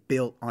game is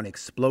built on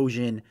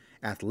explosion,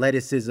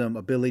 athleticism,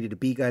 ability to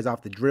beat guys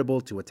off the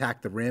dribble, to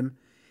attack the rim.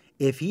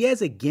 If he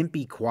has a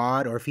gimpy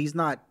quad, or if he's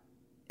not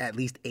at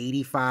least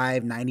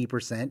 85,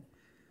 90%,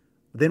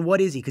 then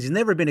what is he? Because he's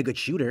never been a good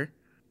shooter.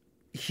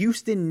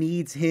 Houston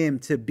needs him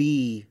to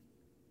be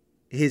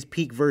his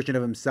peak version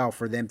of himself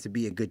for them to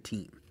be a good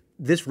team.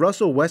 This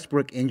Russell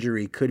Westbrook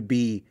injury could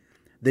be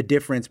the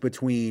difference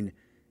between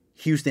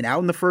Houston out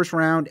in the first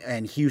round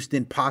and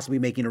Houston possibly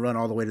making a run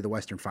all the way to the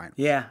Western Final.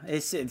 Yeah,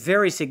 it's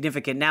very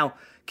significant. Now,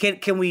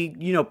 can we,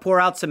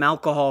 pour out some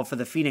alcohol for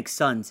the Phoenix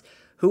Suns,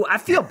 who I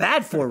feel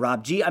bad for,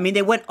 Rob G. I mean,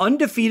 they went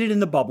undefeated in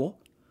the bubble,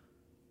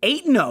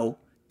 8-0.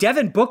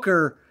 Devin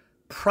Booker,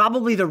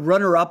 probably the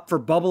runner-up for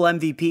bubble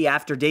MVP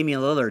after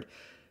Damian Lillard.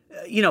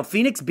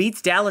 Phoenix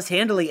beats Dallas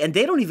handily, and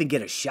they don't even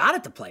get a shot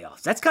at the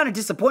playoffs. That's kind of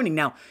disappointing.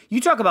 Now,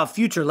 you talk about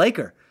future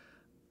Laker.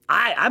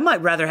 I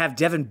might rather have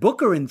Devin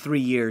Booker in 3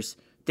 years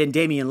than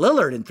Damian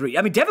Lillard in 3.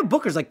 I mean, Devin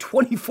Booker's like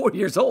 24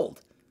 years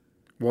old.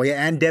 Well,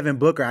 yeah, and Devin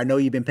Booker, I know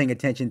you've been paying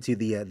attention to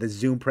the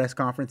Zoom press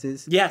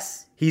conferences.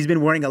 Yes. He's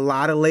been wearing a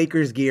lot of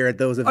Lakers gear at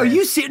those events. Are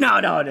you serious? No,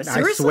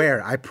 seriously? I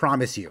swear, I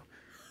promise you.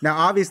 Now,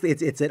 obviously,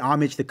 it's an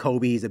homage to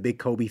Kobe. He's a big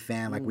Kobe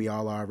fan, like we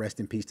all are. Rest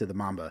in peace to the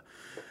Mamba.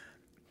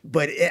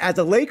 But as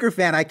a Laker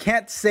fan, I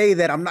can't say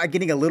that I'm not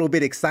getting a little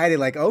bit excited.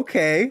 Like,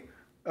 okay,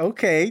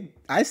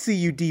 I see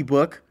you,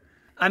 D-Book.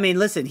 I mean,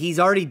 listen, he's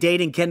already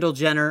dating Kendall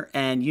Jenner,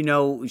 and,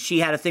 she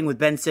had a thing with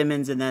Ben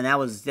Simmons, and then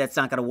that's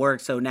not going to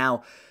work. So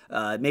now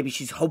maybe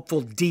she's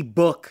hopeful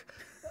D-Book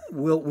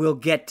will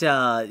get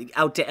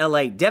out to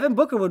L.A. Devin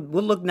Booker would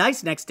look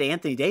nice next to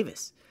Anthony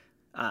Davis.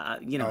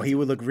 He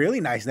would look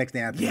really nice next to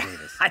Anthony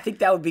Davis. I think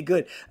that would be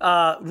good.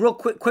 Real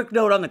quick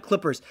note on the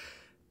Clippers.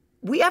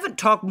 We haven't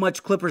talked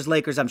much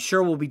Clippers-Lakers. I'm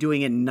sure we'll be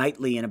doing it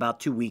nightly in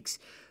about 2 weeks.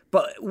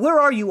 But where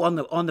are you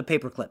on the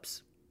paper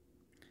clips?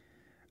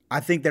 I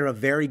think they're a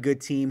very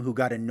good team who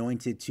got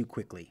anointed too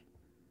quickly.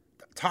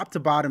 Top to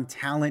bottom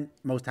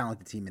most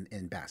talented team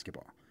in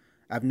basketball.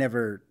 I've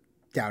never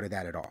doubted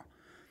that at all.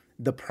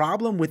 The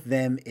problem with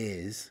them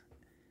is,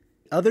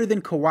 other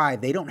than Kawhi,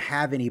 they don't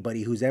have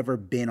anybody who's ever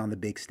been on the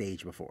big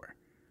stage before.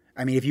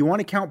 I mean, if you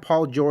want to count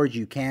Paul George,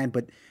 you can,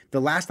 but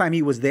the last time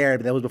he was there,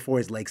 that was before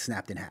his leg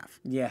snapped in half.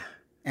 Yeah.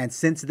 And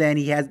since then,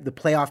 the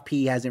playoff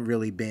P hasn't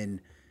really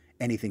been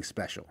anything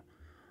special.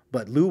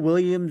 But Lou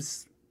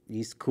Williams,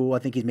 he's cool. I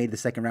think he's made the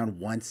second round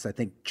once. I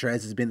think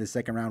Trez has been the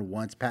second round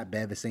once. Pat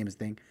Bev, the same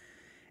thing.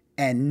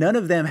 And none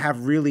of them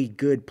have really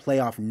good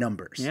playoff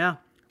numbers. Yeah.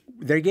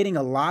 They're getting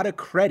a lot of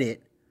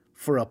credit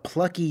for a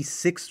plucky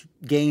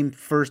 6-game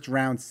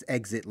first-round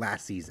exit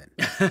last season.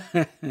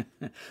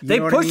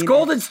 They pushed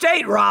Golden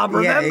State, Rob,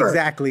 remember? Yeah,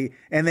 exactly.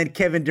 And then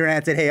Kevin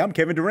Durant said, hey, I'm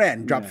Kevin Durant,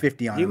 and dropped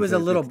 50 on him. He was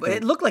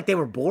it looked like they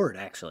were bored,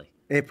 actually.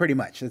 Pretty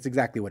much. That's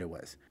exactly what it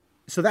was.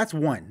 So that's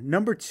one.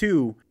 Number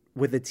two,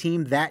 with a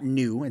team that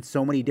new and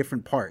so many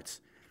different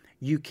parts,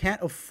 you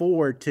can't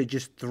afford to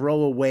just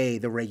throw away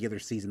the regular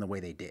season the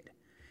way they did.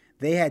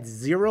 They had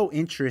zero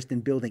interest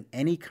in building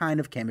any kind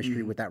of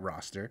chemistry with that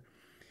roster.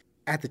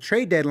 At the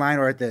trade deadline,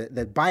 or at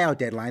the buyout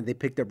deadline, they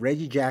picked up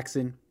Reggie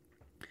Jackson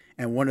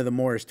and one of the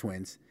Morris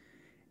twins.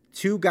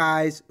 Two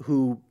guys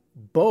who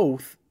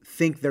both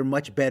think they're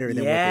much better than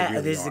what they really are.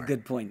 Yeah, this is a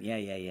good point.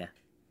 Yeah.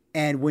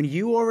 And when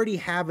you already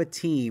have a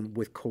team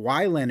with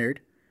Kawhi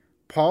Leonard,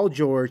 Paul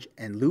George,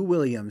 and Lou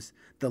Williams,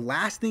 the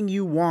last thing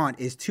you want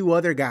is two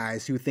other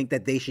guys who think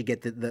that they should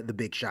get the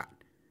big shot.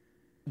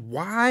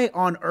 Why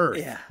on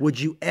earth would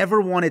you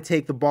ever want to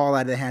take the ball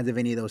out of the hands of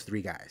any of those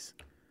three guys?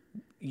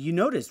 You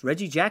notice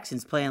Reggie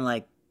Jackson's playing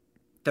like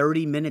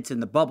 30 minutes in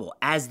the bubble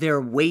as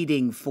they're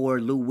waiting for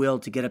Lou Will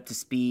to get up to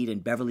speed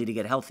and Beverly to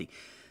get healthy.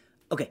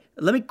 Okay,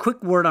 let me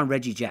quick word on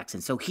Reggie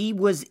Jackson. So he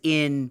was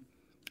in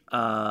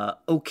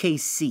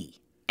OKC,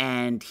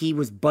 and he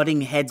was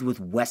butting heads with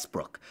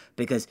Westbrook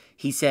because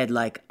he said,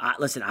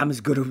 listen, I'm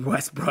as good as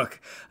Westbrook.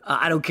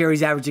 I don't care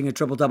he's averaging a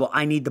triple-double.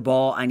 I need the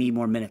ball. I need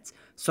more minutes.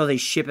 So they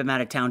ship him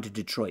out of town to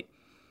Detroit.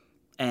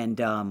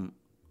 And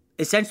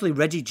essentially,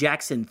 Reggie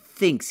Jackson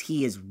thinks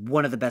he is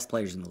one of the best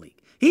players in the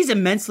league. He's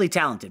immensely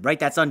talented, right?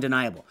 That's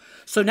undeniable.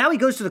 So now he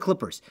goes to the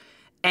Clippers,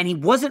 and he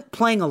wasn't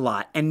playing a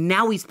lot, and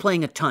now he's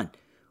playing a ton.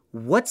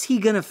 What's he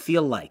going to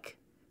feel like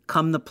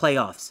come the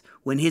playoffs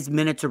when his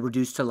minutes are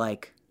reduced to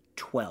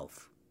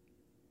 12?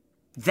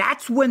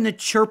 That's when the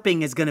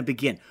chirping is going to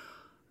begin.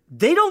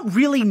 They don't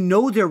really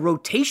know their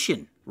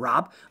rotation,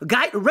 Rob.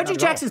 Reggie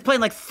Jackson's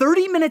playing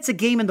 30 minutes a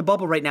game in the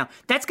bubble right now.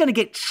 That's going to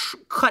get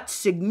cut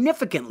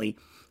significantly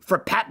for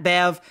Pat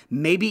Bev,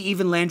 maybe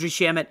even Landry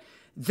Shamet.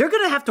 They're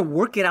going to have to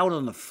work it out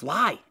on the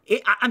fly.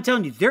 I'm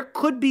telling you, there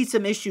could be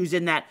some issues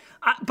in that.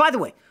 By the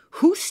way,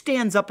 who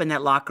stands up in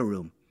that locker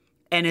room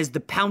and is the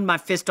pound my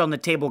fist on the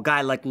table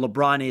guy like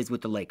LeBron is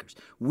with the Lakers?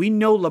 We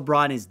know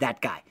LeBron is that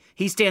guy.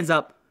 He stands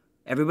up,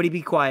 everybody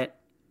be quiet,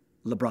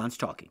 LeBron's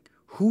talking.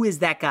 Who is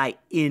that guy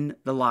in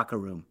the locker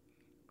room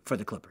for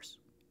the Clippers?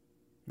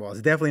 Well,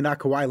 it's definitely not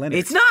Kawhi Leonard.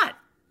 It's not.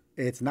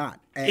 It's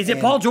not. Is it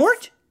Paul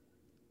George?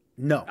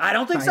 No. I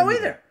don't think so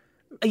either.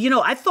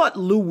 I thought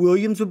Lou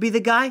Williams would be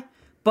the guy,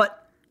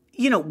 but,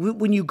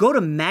 when you go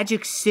to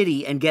Magic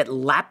City and get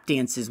lap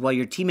dances while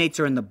your teammates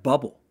are in the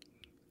bubble,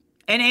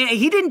 and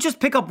he didn't just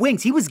pick up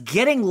wings, he was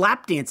getting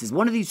lap dances.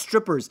 One of these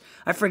strippers,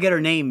 I forget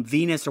her name,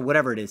 Venus or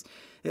whatever it is,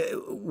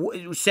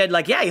 said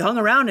he hung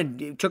around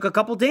and took a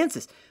couple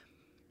dances.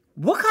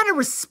 What kind of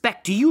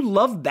respect? Do you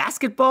love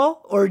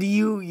basketball, or do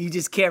you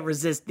just can't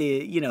resist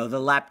the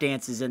lap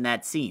dances in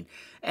that scene?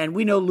 And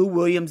we know Lou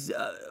Williams,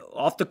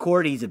 off the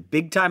court, he's a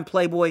big-time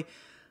playboy.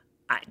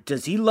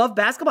 Does he love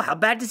basketball? How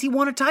bad does he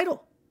want a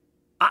title?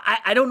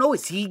 I don't know.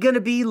 Is he going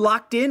to be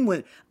locked in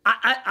with...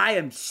 I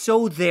am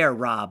so there,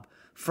 Rob,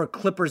 for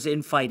Clippers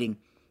infighting.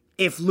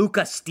 if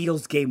Luka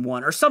steals game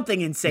 1 or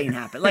something insane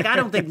happened. Like, I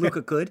don't think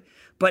Luka could,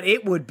 but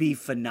it would be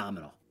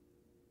phenomenal.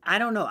 I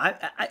don't know.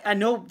 I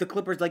know the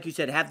Clippers, like you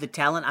said, have the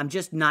talent. I'm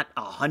just not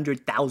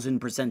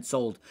 100,000%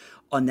 sold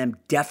on them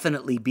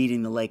definitely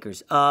beating the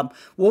Lakers.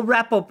 We'll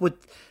wrap up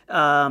with,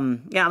 I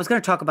was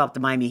going to talk about the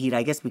Miami Heat.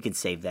 I guess we could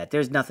save that.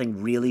 There's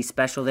nothing really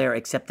special there,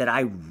 except that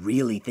I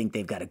really think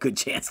they've got a good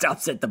chance to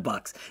upset the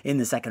Bucks in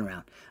the second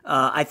round.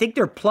 I think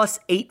they're plus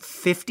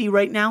 850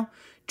 right now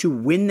to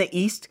win the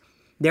East.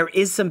 There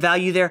is some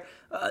value there.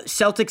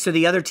 Celtics are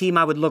the other team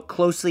I would look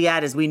closely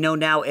at. As we know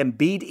now,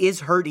 Embiid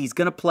is hurt. He's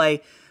going to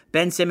play.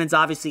 Ben Simmons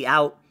obviously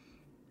out.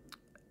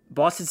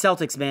 Boston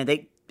Celtics, man,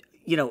 they,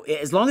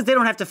 as long as they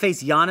don't have to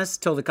face Giannis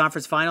till the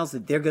conference finals,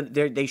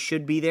 they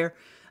should be there.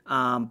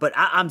 But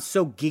I'm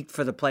so geeked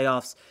for the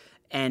playoffs,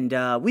 and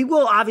we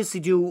will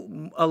obviously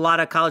do a lot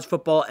of college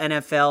football,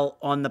 NFL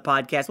on the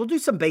podcast. We'll do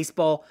some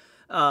baseball.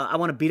 I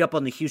want to beat up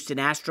on the Houston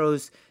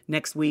Astros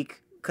next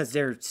week because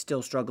they're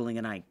still struggling,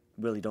 and I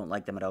really don't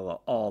like them at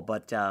all.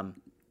 But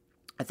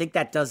I think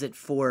that does it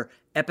for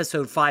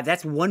episode 5.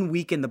 That's 1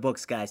 week in the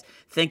books, guys.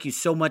 Thank you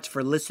so much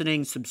for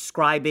listening,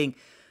 subscribing.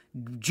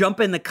 Jump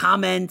in the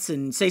comments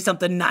and say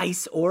something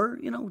nice or,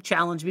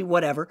 challenge me,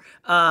 whatever.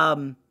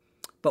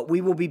 But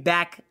we will be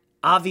back,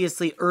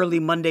 obviously, early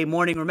Monday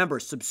morning. Remember,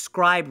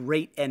 subscribe,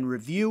 rate, and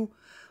review.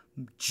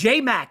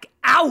 J-Mac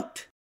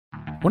out!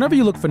 Whenever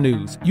you look for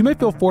news, you may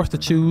feel forced to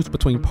choose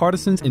between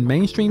partisans in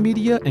mainstream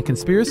media and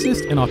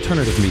conspiracists in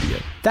alternative media.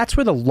 That's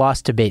where The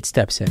Lost Debate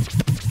steps in.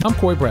 I'm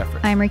Corey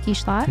Bradford. I'm Ricky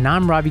Schlott. And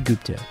I'm Ravi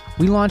Gupta.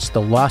 We launched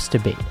The Lost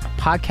Debate, a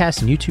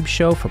podcast and YouTube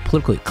show for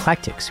political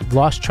eclectics who've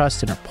lost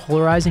trust in our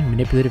polarizing,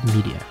 manipulative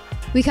media.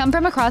 We come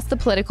from across the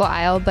political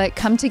aisle, but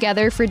come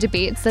together for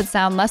debates that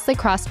sound less like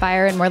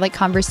crossfire and more like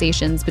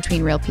conversations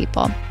between real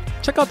people.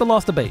 Check out The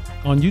Lost Debate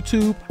on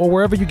YouTube or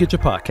wherever you get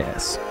your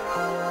podcasts.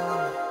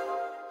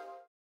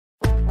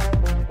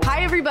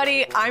 Hi,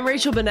 everybody. I'm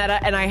Rachel Bonnetta,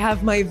 and I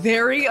have my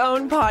very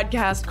own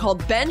podcast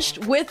called Benched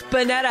with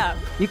Bonnetta.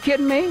 You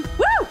kidding me?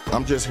 Woo!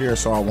 I'm just here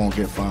so I won't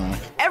get fined.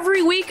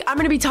 Every week, I'm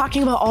going to be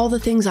talking about all the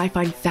things I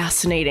find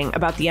fascinating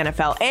about the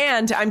NFL,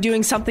 and I'm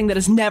doing something that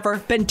has never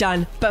been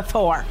done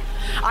before.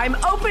 I'm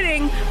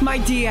opening my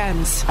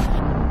DMs.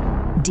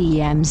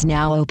 DMs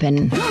now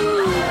open.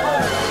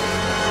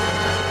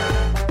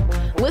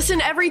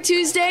 Listen every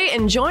Tuesday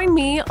and join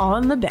me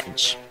on the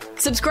bench.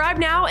 Subscribe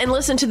now and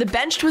listen to the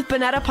Benched with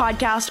Bonnetta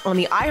podcast on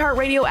the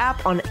iHeartRadio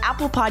app, on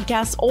Apple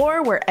Podcasts,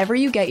 or wherever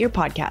you get your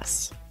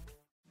podcasts.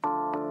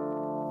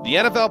 The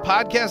NFL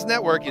Podcast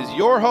Network is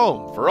your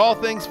home for all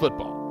things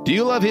football. Do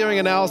you love hearing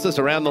analysis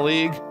around the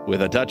league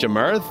with a touch of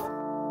mirth?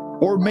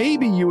 Or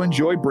maybe you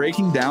enjoy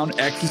breaking down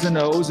X's and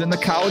O's in the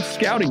college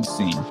scouting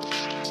scene.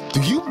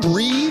 Do you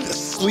breathe,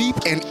 sleep,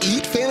 and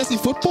eat fantasy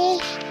football?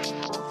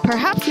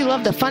 Perhaps you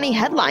love the funny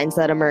headlines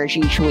that emerge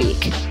each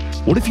week.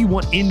 What if you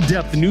want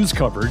in-depth news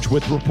coverage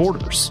with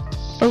reporters?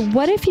 Or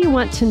what if you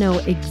want to know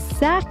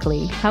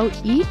exactly how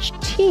each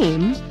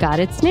team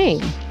got its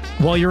name?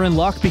 Well, you're in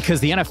luck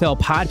because the NFL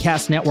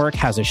Podcast Network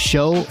has a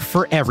show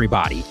for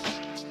everybody.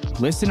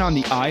 Listen on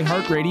the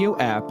iHeartRadio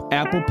app,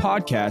 Apple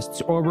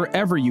Podcasts, or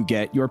wherever you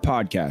get your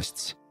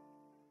podcasts.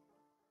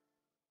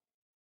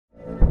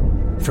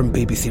 From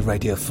BBC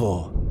Radio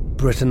 4,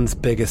 Britain's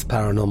biggest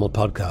paranormal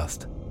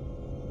podcast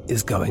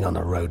is going on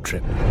a road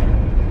trip.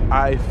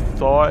 I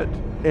thought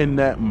in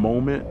that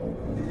moment,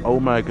 oh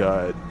my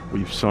God,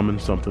 we've summoned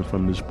something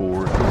from this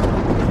board.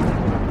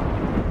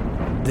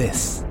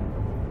 This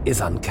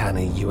is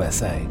Uncanny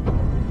USA.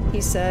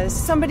 He says,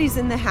 somebody's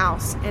in the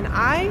house, and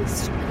I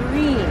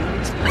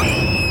screamed.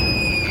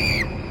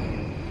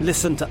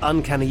 Listen to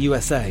Uncanny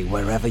USA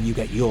wherever you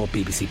get your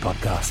BBC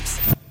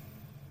podcasts,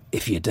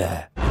 if you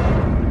dare.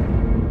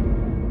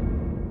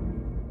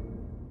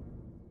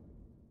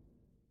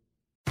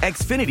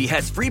 Xfinity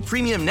has free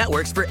premium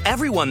networks for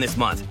everyone this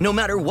month, no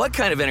matter what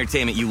kind of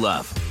entertainment you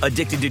love.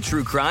 Addicted to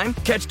true crime?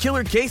 Catch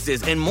killer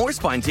cases and more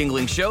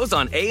spine-tingling shows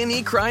on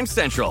A&E Crime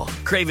Central.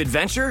 Crave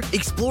adventure?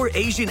 Explore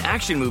Asian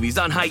action movies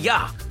on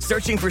Hi-YAH.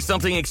 Searching for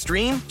something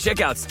extreme?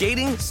 Check out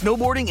skating,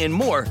 snowboarding, and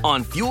more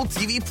on Fuel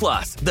TV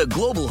Plus, the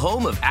global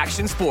home of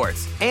action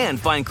sports. And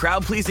find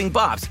crowd-pleasing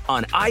bops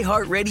on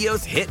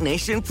iHeartRadio's Hit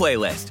Nation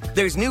playlist.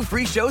 There's new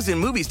free shows and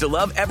movies to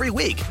love every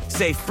week.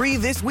 Say free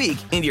this week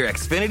in your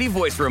Xfinity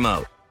voice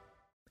remote.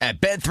 At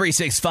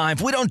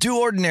Bet365, we don't do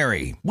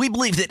ordinary. We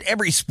believe that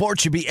every sport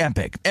should be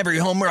epic. Every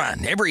home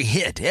run, every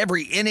hit,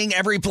 every inning,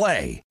 every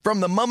play. From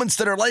the moments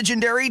that are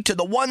legendary to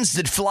the ones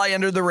that fly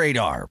under the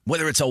radar.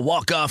 Whether it's a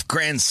walk-off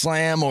grand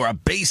slam or a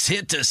base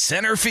hit to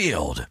center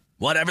field.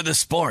 Whatever the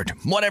sport,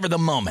 whatever the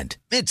moment.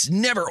 It's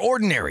never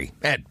ordinary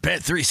at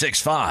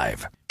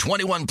Bet365.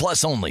 21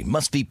 plus only.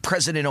 Must be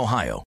present in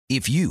Ohio.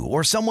 If you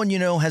or someone you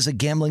know has a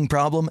gambling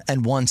problem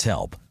and wants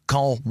help,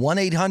 call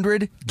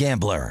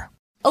 1-800-GAMBLER.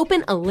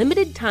 Open a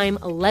limited-time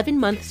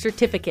 11-month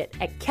certificate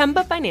at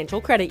Kemba Financial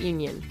Credit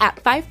Union. At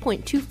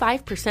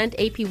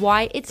 5.25%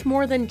 APY, it's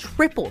more than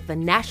triple the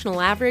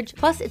national average,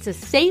 plus it's a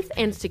safe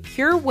and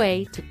secure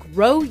way to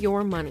grow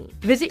your money.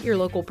 Visit your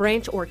local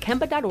branch or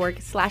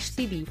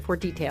kemba.org/CD for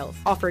details.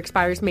 Offer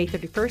expires May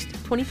 31st,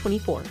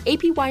 2024.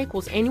 APY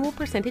equals annual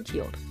percentage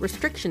yield.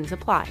 Restrictions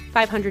apply.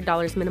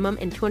 $500 minimum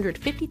and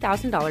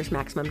 $250,000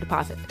 maximum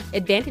deposit.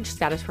 Advantage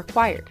status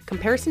required.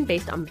 Comparison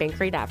based on bank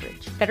rate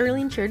average.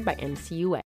 Federally insured by NCUA.